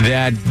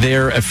that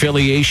their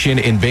affiliation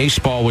in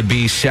baseball would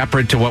be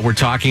separate to what we're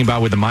talking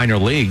about with the minor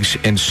leagues.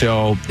 And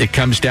so it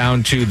comes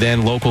down to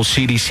then local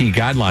CDC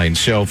guidelines.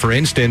 So, for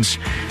instance,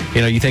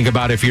 you think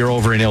about if you're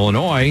over in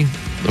Illinois,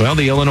 well,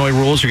 the Illinois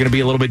rules are going to be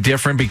a little bit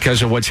different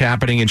because of what's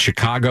happening in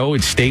Chicago.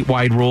 It's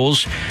statewide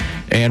rules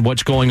and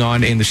what's going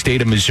on in the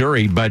state of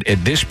Missouri. But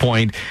at this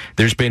point,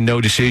 there's been no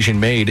decision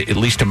made, at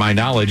least to my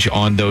knowledge,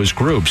 on those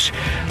groups.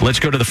 Let's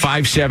go to the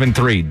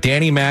 573.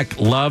 Danny Mac,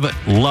 love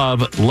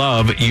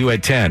you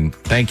at 10.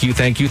 Thank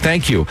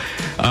you.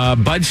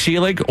 Bud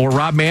Selig or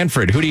Rob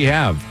Manfred? Who do you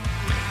have?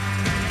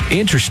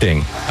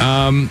 Interesting.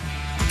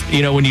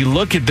 When you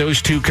look at those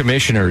two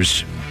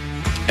commissioners,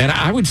 and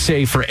I would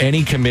say for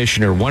any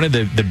commissioner, one of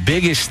the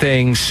biggest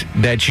things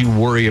that you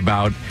worry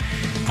about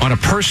on a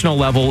personal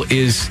level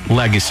is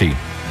legacy.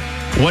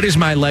 What is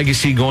my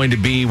legacy going to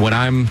be when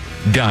I'm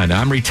done?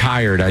 I'm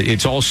retired.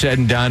 It's all said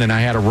and done, and I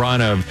had a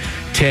run of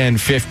 10,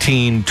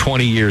 15,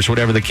 20 years,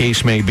 whatever the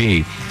case may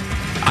be.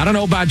 I don't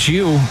know about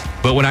you,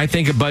 but when I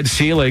think of Bud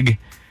Selig,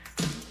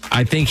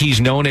 I think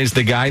he's known as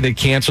the guy that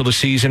canceled the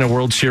season of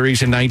World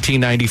Series in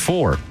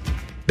 1994.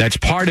 That's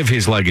part of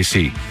his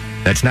legacy.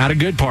 That's not a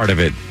good part of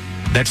it.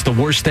 That's the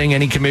worst thing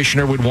any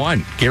commissioner would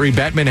want. Gary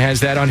Bettman has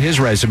that on his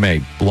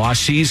resume.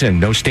 Lost season,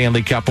 no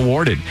Stanley Cup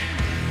awarded.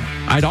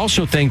 I'd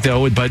also think,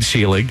 though, with Bud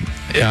Selig,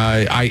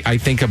 I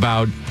think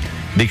about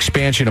the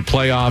expansion of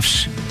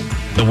playoffs,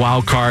 the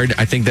wild card.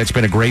 I think that's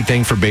been a great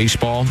thing for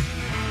baseball.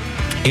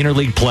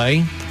 Interleague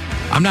play.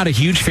 I'm not a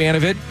huge fan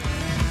of it,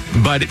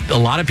 but a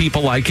lot of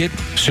people like it.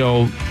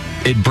 So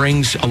it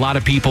brings a lot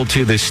of people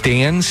to the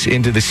stands,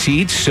 into the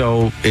seats.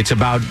 So it's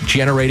about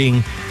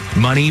generating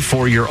money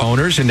for your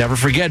owners. And never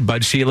forget,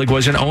 Bud Selig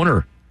was an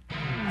owner.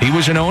 He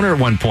was an owner at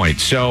one point.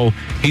 So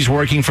he's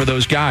working for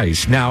those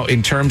guys. Now,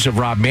 in terms of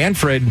Rob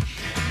Manfred,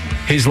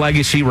 his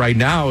legacy right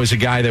now is a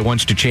guy that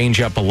wants to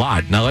change up a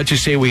lot. Now, let's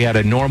just say we had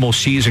a normal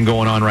season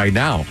going on right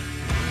now.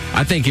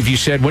 I think if you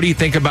said, what do you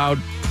think about,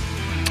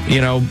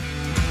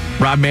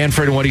 Rob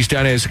Manfred and what he's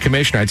done as a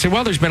commissioner? I'd say,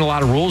 well, there's been a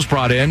lot of rules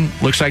brought in.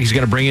 Looks like he's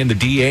going to bring in the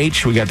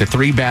DH. We got the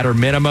 3-batter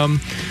minimum.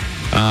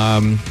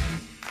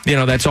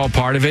 That's all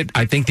part of it.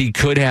 I think he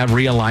could have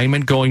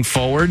realignment going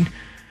forward,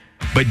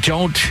 but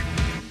don't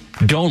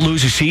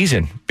lose a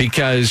season,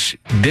 because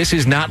this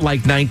is not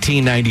like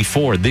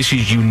 1994. This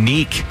is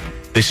unique.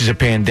 This is a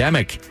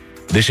pandemic.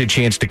 This is a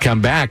chance to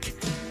come back.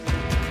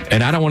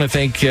 And I don't want to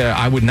think,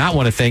 I would not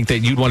want to think that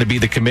you'd want to be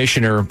the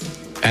commissioner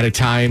at a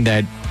time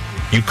that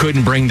you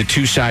couldn't bring the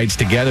two sides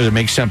together to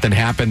make something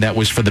happen that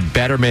was for the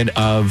betterment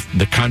of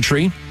the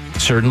country.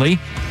 Certainly.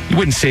 You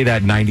wouldn't say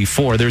that in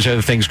 94. There's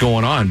other things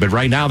going on, but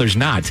right now there's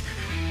not.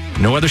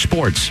 No other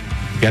sports.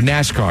 You got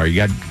NASCAR. You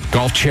got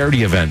golf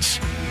charity events.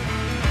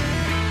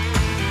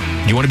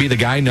 You want to be the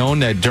guy known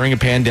that during a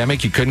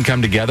pandemic you couldn't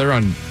come together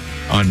on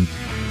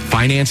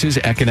finances,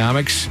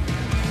 economics?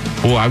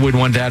 Oh, I wouldn't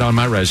want that on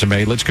my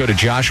resume. Let's go to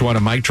Joshua on a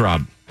mic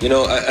drop. You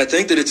know, I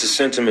think that it's a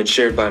sentiment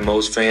shared by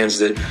most fans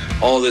that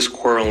all this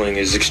quarreling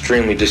is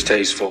extremely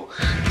distasteful,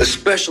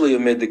 especially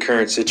amid the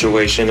current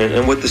situation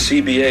and with the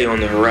CBA on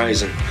the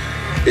horizon.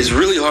 It's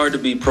really hard to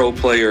be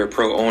pro-player or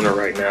pro-owner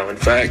right now. In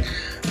fact,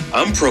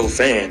 I'm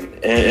pro-fan,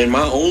 and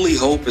my only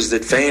hope is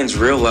that fans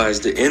realize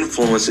the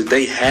influence that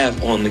they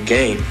have on the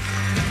game.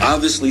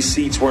 Obviously,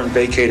 seats weren't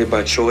vacated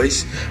by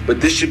choice,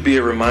 but this should be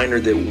a reminder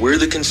that we're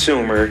the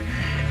consumer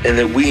and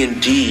that we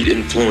indeed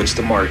influence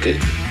the market.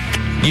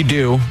 You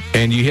do,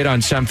 and you hit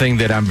on something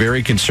that I'm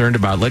very concerned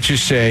about. Let's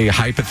just say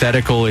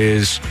hypothetical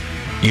is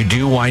you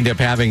do wind up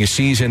having a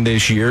season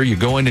this year. You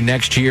go into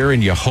next year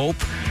and you hope,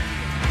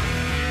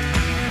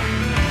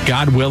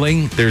 God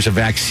willing, there's a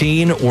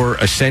vaccine or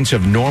a sense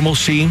of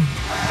normalcy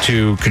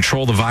to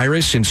control the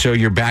virus, and so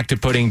you're back to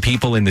putting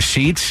people in the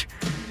seats.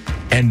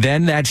 And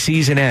then that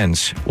season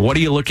ends. What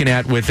are you looking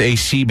at with a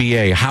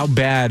CBA? How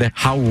bad,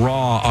 how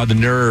raw are the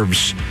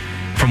nerves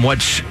from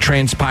what's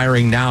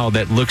transpiring now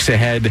that looks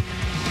ahead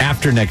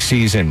after next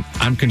season?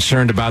 I'm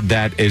concerned about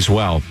that as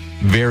well.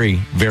 Very,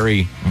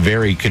 very,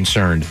 very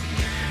concerned.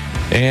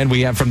 And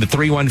we have from the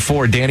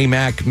 314, Danny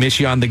Mac, miss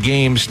you on the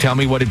games. Tell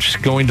me what it's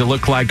going to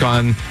look like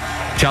on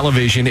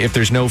television if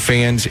there's no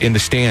fans in the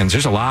stands.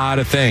 There's a lot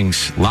of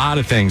things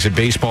that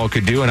baseball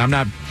could do, and I'm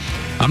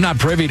not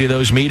privy to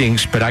those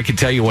meetings, but I can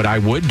tell you what I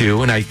would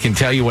do, and I can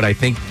tell you what I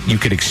think you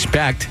could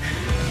expect.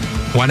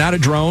 Why not a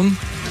drone?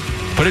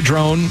 Put a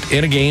drone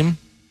in a game.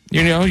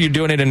 You know, you're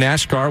doing it in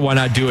NASCAR. Why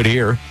not do it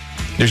here?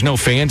 There's no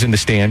fans in the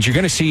stands. You're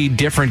going to see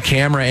different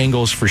camera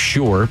angles for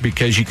sure,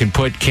 because you can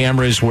put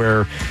cameras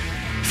where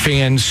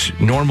fans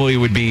normally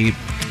would be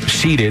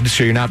seated,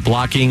 so you're not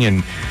blocking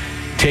and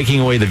taking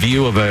away the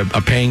view of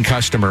a paying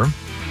customer.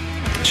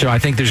 So I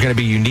think there's going to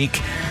be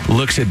unique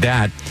looks at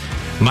that.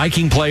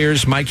 Miking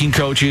players, miking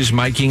coaches,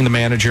 miking the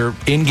manager.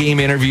 In-game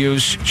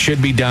interviews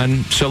should be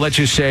done. So let's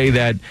just say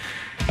that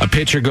a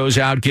pitcher goes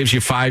out, gives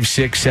you 5,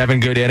 6, 7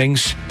 good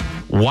innings.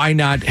 Why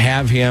not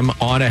have him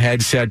on a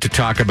headset to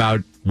talk about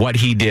what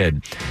he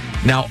did?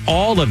 Now,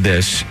 all of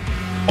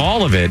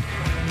it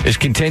is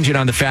contingent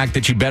on the fact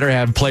that you better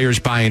have players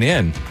buying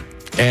in.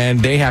 And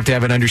they have to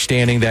have an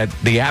understanding that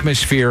the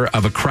atmosphere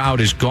of a crowd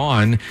is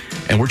gone,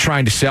 and we're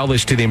trying to sell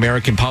this to the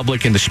American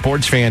public and the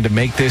sports fan to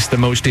make this the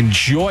most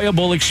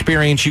enjoyable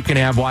experience you can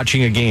have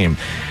watching a game.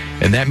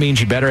 And that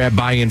means you better have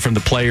buy-in from the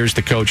players,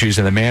 the coaches,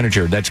 and the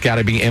manager. That's got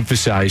to be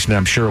emphasized, and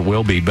I'm sure it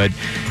will be. But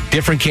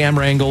different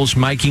camera angles,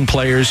 miking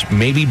players,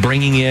 maybe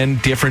bringing in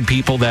different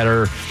people that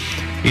are,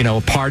 you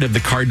know, part of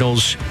the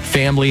Cardinals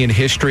family and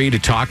history to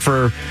talk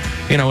for,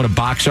 you know, in a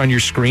box on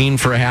your screen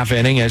for a half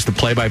inning as the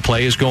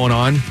play-by-play is going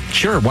on.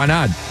 Sure, why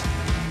not?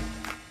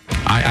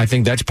 I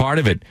think that's part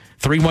of it.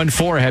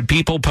 314, have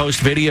people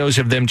post videos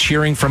of them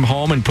cheering from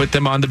home and put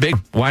them on the big.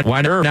 Why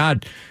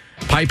not?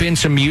 Pipe in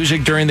some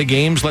music during the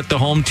games. Let the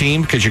home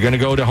team, because you're going to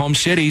go to home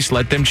cities,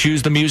 let them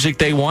choose the music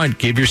they want.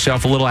 Give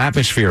yourself a little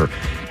atmosphere.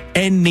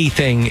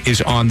 Anything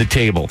is on the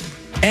table.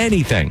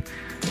 Anything.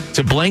 It's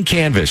a blank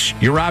canvas.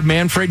 You're Rob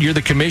Manfred. You're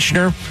the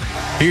commissioner.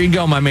 Here you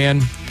go, my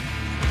man.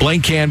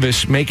 Blank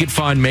canvas. Make it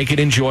fun. Make it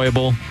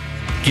enjoyable.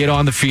 Get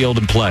on the field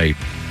and play.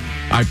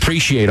 I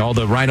appreciate all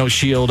the Rhino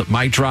Shield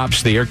mic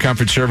drops, the Air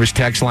Comfort Service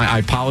text line. I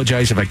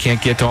apologize if I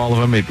can't get to all of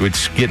them.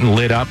 It's getting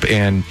lit up,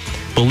 and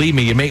believe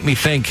me, you make me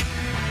think,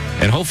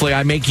 and hopefully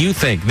I make you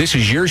think. This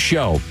is your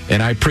show,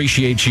 and I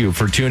appreciate you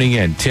for tuning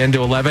in 10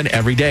 to 11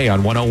 every day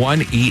on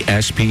 101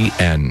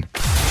 ESPN.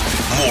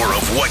 More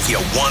of what you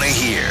want to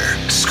hear.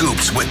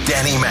 Scoops with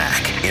Danny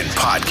Mac in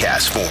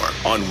podcast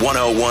form on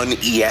 101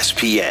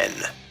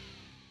 ESPN.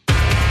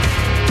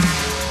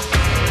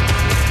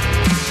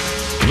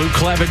 Luke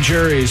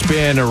Clevenger has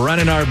been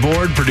running our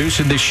board,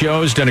 producing the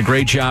show. Has done a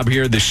great job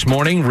here this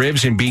morning.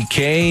 Ribs and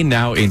BK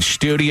now in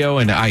studio.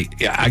 And I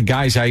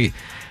got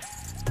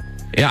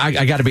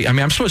to be,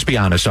 I'm supposed to be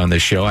honest on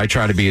this show. I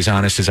try to be as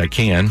honest as I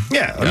can.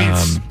 Yeah. I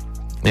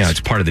mean,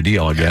 it's part of the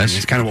deal, I guess.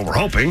 It's kind of what we're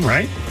hoping,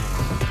 right?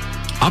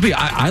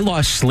 I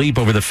lost sleep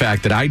over the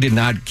fact that I did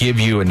not give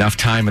you enough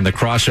time in the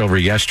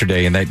crossover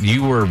yesterday, and that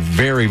you were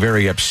very,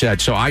 very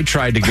upset. So I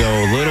tried to go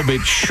a little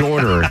bit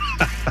shorter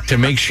to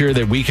make sure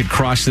that we could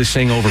cross this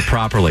thing over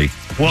properly.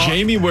 Well,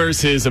 Jamie wears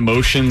his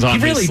emotions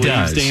on his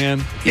sleeves,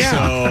 Dan. Yeah.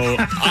 So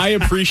I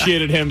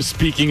appreciated him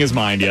speaking his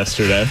mind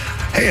yesterday.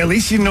 Hey, at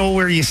least you know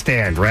where you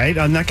stand, right?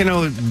 I'm not going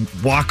to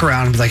walk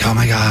around and be like, oh,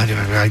 my God,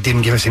 I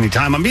didn't give us any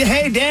time. I'm be,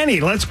 hey, Danny,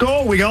 let's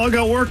go. We all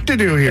got work to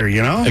do here,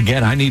 you know?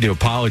 Again, I need to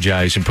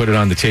apologize and put it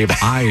on the table.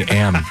 I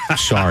am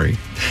sorry.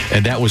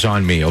 And that was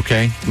on me,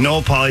 okay? No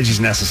apologies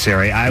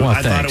necessary. I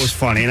thought it was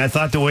funny, and I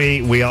thought the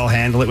way we all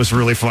handled it was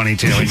really funny,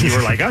 too. And you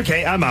were like,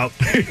 okay, I'm out.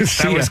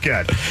 That was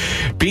good.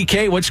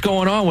 BK, what's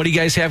going on? What do you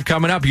guys have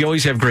coming up? You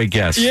always have great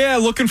guests. Yeah,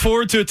 looking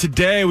forward to it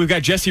today. We've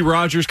got Jesse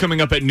Rogers coming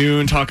up at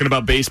noon talking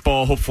about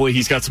baseball. Hopefully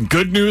he's got some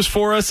good news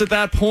for us at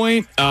that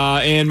point.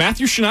 And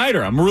Matthew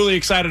Schneider, I'm really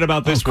excited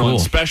about this one.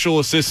 Special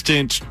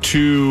assistant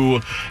to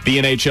the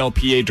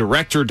NHLPA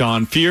director,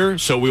 Don Fear.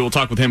 So we will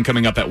talk with him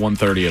coming up at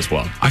 1:30 as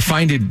well. I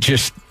find it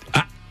just...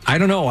 I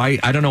don't know. I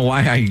don't know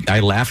why I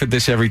laugh at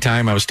this every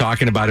time. I was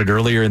talking about it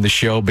earlier in the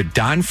show, but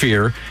Don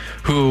Fear,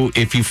 who,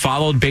 if you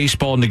followed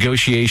baseball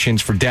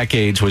negotiations for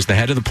decades, was the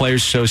head of the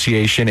Players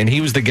Association, and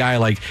he was the guy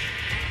like,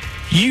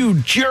 you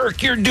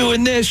jerk, you're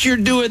doing this, you're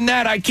doing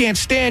that, I can't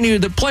stand you,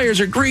 the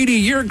players are greedy,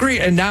 you're greedy.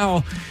 And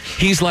now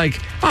he's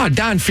like,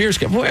 Don Fear's,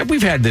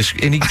 we've had this,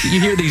 and you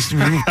hear these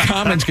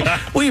comments,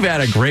 we've had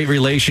a great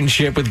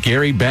relationship with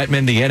Gary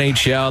Bettman, the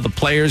NHL, the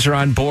players are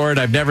on board,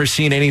 I've never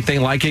seen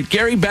anything like it.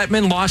 Gary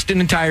Bettman lost an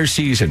entire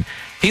season.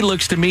 He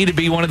looks to me to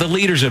be one of the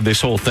leaders of this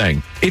whole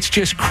thing. It's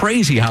just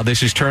crazy how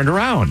this has turned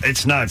around.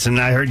 It's nuts. And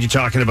I heard you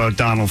talking about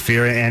Donald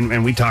Fear,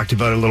 and we talked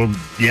about it a little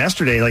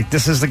yesterday. Like,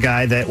 this is the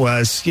guy that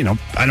was, I don't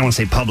want to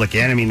say public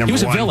enemy number one.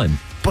 He was a villain.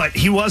 But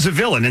he was a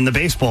villain in the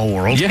baseball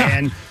world. Yeah.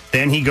 And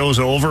then he goes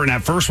over, and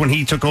at first when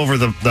he took over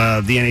the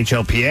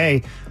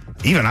NHLPA,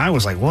 even I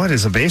was like, what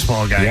is a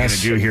baseball guy going to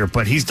do here?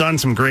 But he's done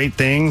some great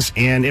things,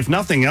 and if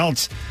nothing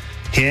else,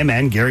 him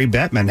and Gary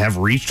Bettman have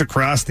reached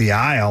across the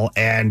aisle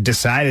and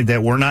decided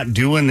that we're not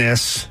doing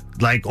this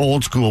like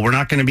old school. We're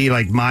not going to be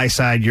like my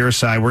side, your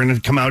side. We're going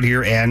to come out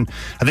here, and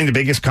I think the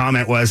biggest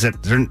comment was that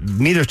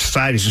neither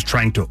side is just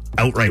trying to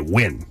outright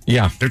win.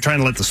 Yeah. They're trying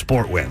to let the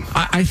sport win.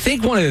 I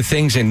think one of the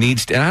things that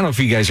needs to, and I don't know if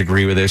you guys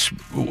agree with this,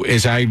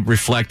 as I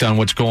reflect on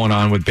what's going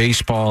on with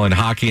baseball and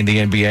hockey and the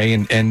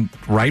NBA, and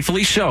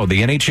rightfully so.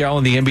 The NHL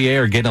and the NBA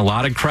are getting a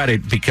lot of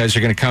credit because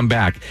they're going to come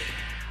back.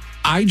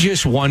 I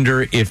just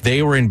wonder if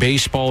they were in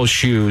baseball's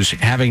shoes,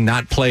 having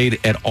not played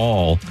at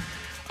all,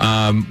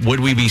 would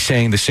we be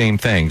saying the same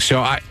thing?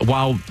 So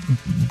while,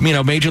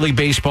 Major League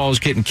Baseball is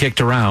getting kicked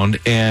around,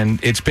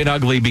 and it's been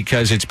ugly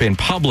because it's been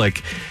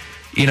public,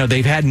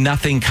 they've had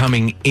nothing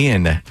coming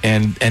in,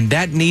 and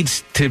that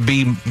needs to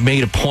be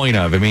made a point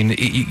of. I mean,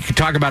 you can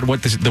talk about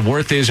what the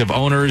worth is of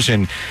owners,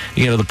 and,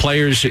 the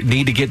players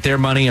need to get their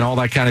money and all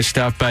that kind of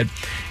stuff, but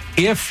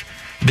if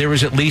there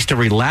was at least a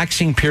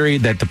relaxing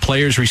period that the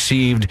players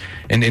received,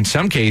 and in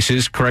some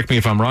cases, correct me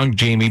if I'm wrong,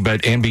 Jamie,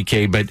 but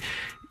NBK, but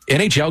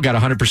NHL got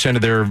 100%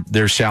 of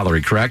their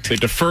salary, correct? They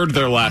deferred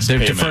their last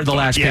payment. They deferred the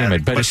last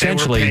payment, but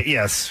essentially,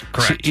 yes,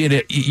 correct.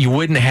 You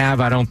wouldn't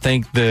have, I don't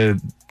think, the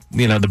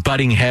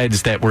butting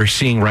heads that we're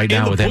seeing right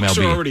now with MLB. The books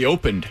are already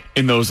opened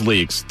in those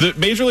leagues. The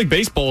Major League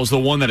Baseball is the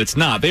one that it's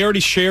not. They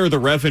already share the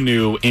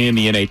revenue in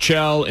the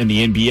NHL, in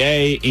the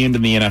NBA, and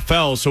in the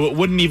NFL, so it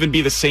wouldn't even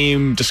be the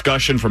same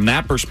discussion from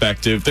that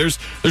perspective. There's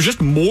just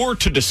more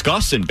to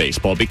discuss in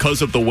baseball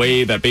because of the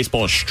way that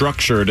baseball is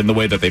structured and the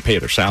way that they pay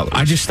their salaries.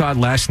 I just thought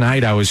last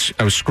night I was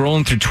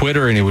scrolling through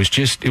Twitter, and it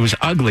was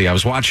ugly. I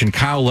was watching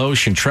Kyle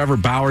Loesch and Trevor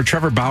Bauer.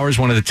 Trevor Bauer's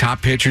one of the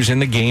top pitchers in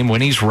the game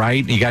when he's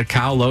right. You got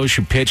Kyle Loesch,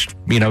 who pitched,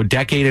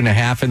 decade and a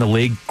half in the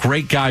league.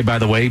 Great guy, by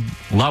the way.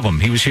 Love him.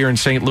 He was here in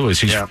St. Louis.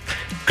 He's a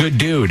good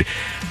dude.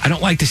 I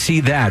don't like to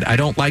see that. I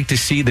don't like to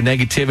see the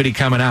negativity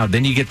coming out.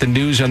 Then you get the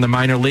news on the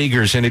minor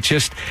leaguers, and it's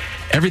just,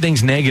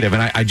 everything's negative.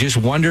 And I just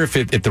wonder if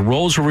the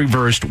roles were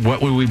reversed,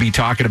 what would we be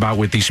talking about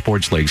with these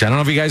sports leagues? I don't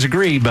know if you guys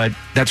agree, but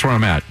that's where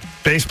I'm at.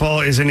 Baseball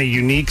is in a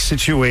unique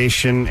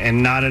situation,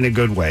 and not in a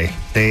good way.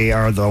 They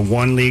are the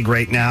one league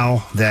right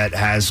now that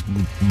has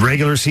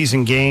regular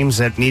season games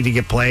that need to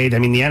get played. I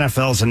mean, the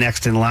NFL is the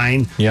next in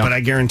line, but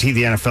I guarantee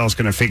the NFL is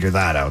going to figure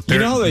that out. You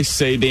know how they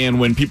say, Dan,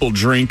 when people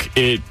drink,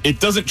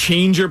 it doesn't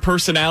change your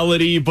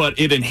personality, but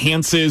it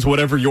enhances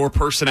whatever your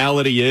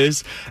personality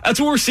is? That's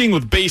what we're seeing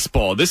with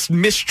baseball. This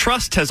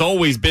mistrust has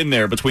always been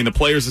there between the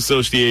Players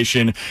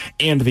Association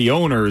and the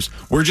owners.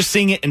 We're just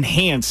seeing it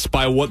enhanced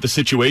by what the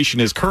situation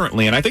is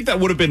currently, and I think that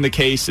would have been the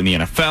case in the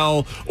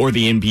NFL or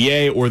the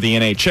NBA or the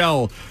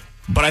NHL.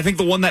 But I think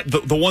the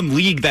one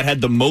league that had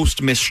the most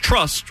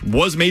mistrust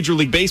was Major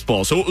League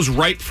Baseball. So it was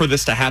right for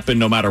this to happen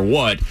no matter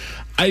what.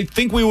 I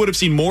think we would have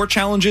seen more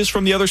challenges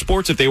from the other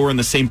sports if they were in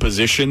the same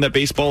position that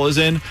baseball is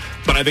in.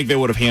 But I think they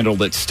would have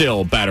handled it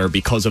still better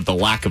because of the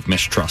lack of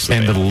mistrust.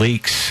 And the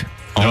leaks,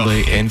 all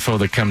the info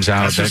that comes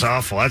out. That's just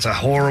awful. That's a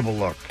horrible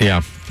look.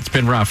 Yeah. It's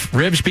been rough.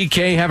 Ribs,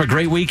 BK, have a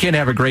great weekend.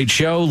 Have a great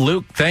show.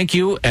 Luke, thank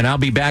you. And I'll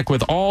be back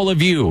with all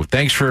of you.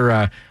 Thanks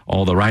for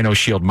all the Rhino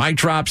Shield mic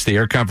drops, the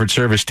Air Comfort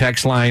Service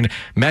text line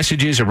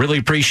messages. I really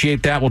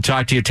appreciate that. We'll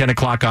talk to you at 10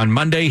 o'clock on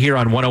Monday here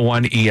on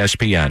 101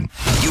 ESPN.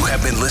 You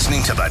have been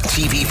listening to the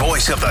TV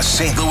voice of the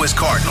St. Louis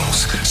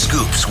Cardinals.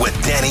 Scoops with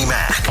Danny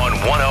Mac on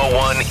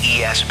 101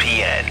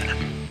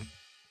 ESPN.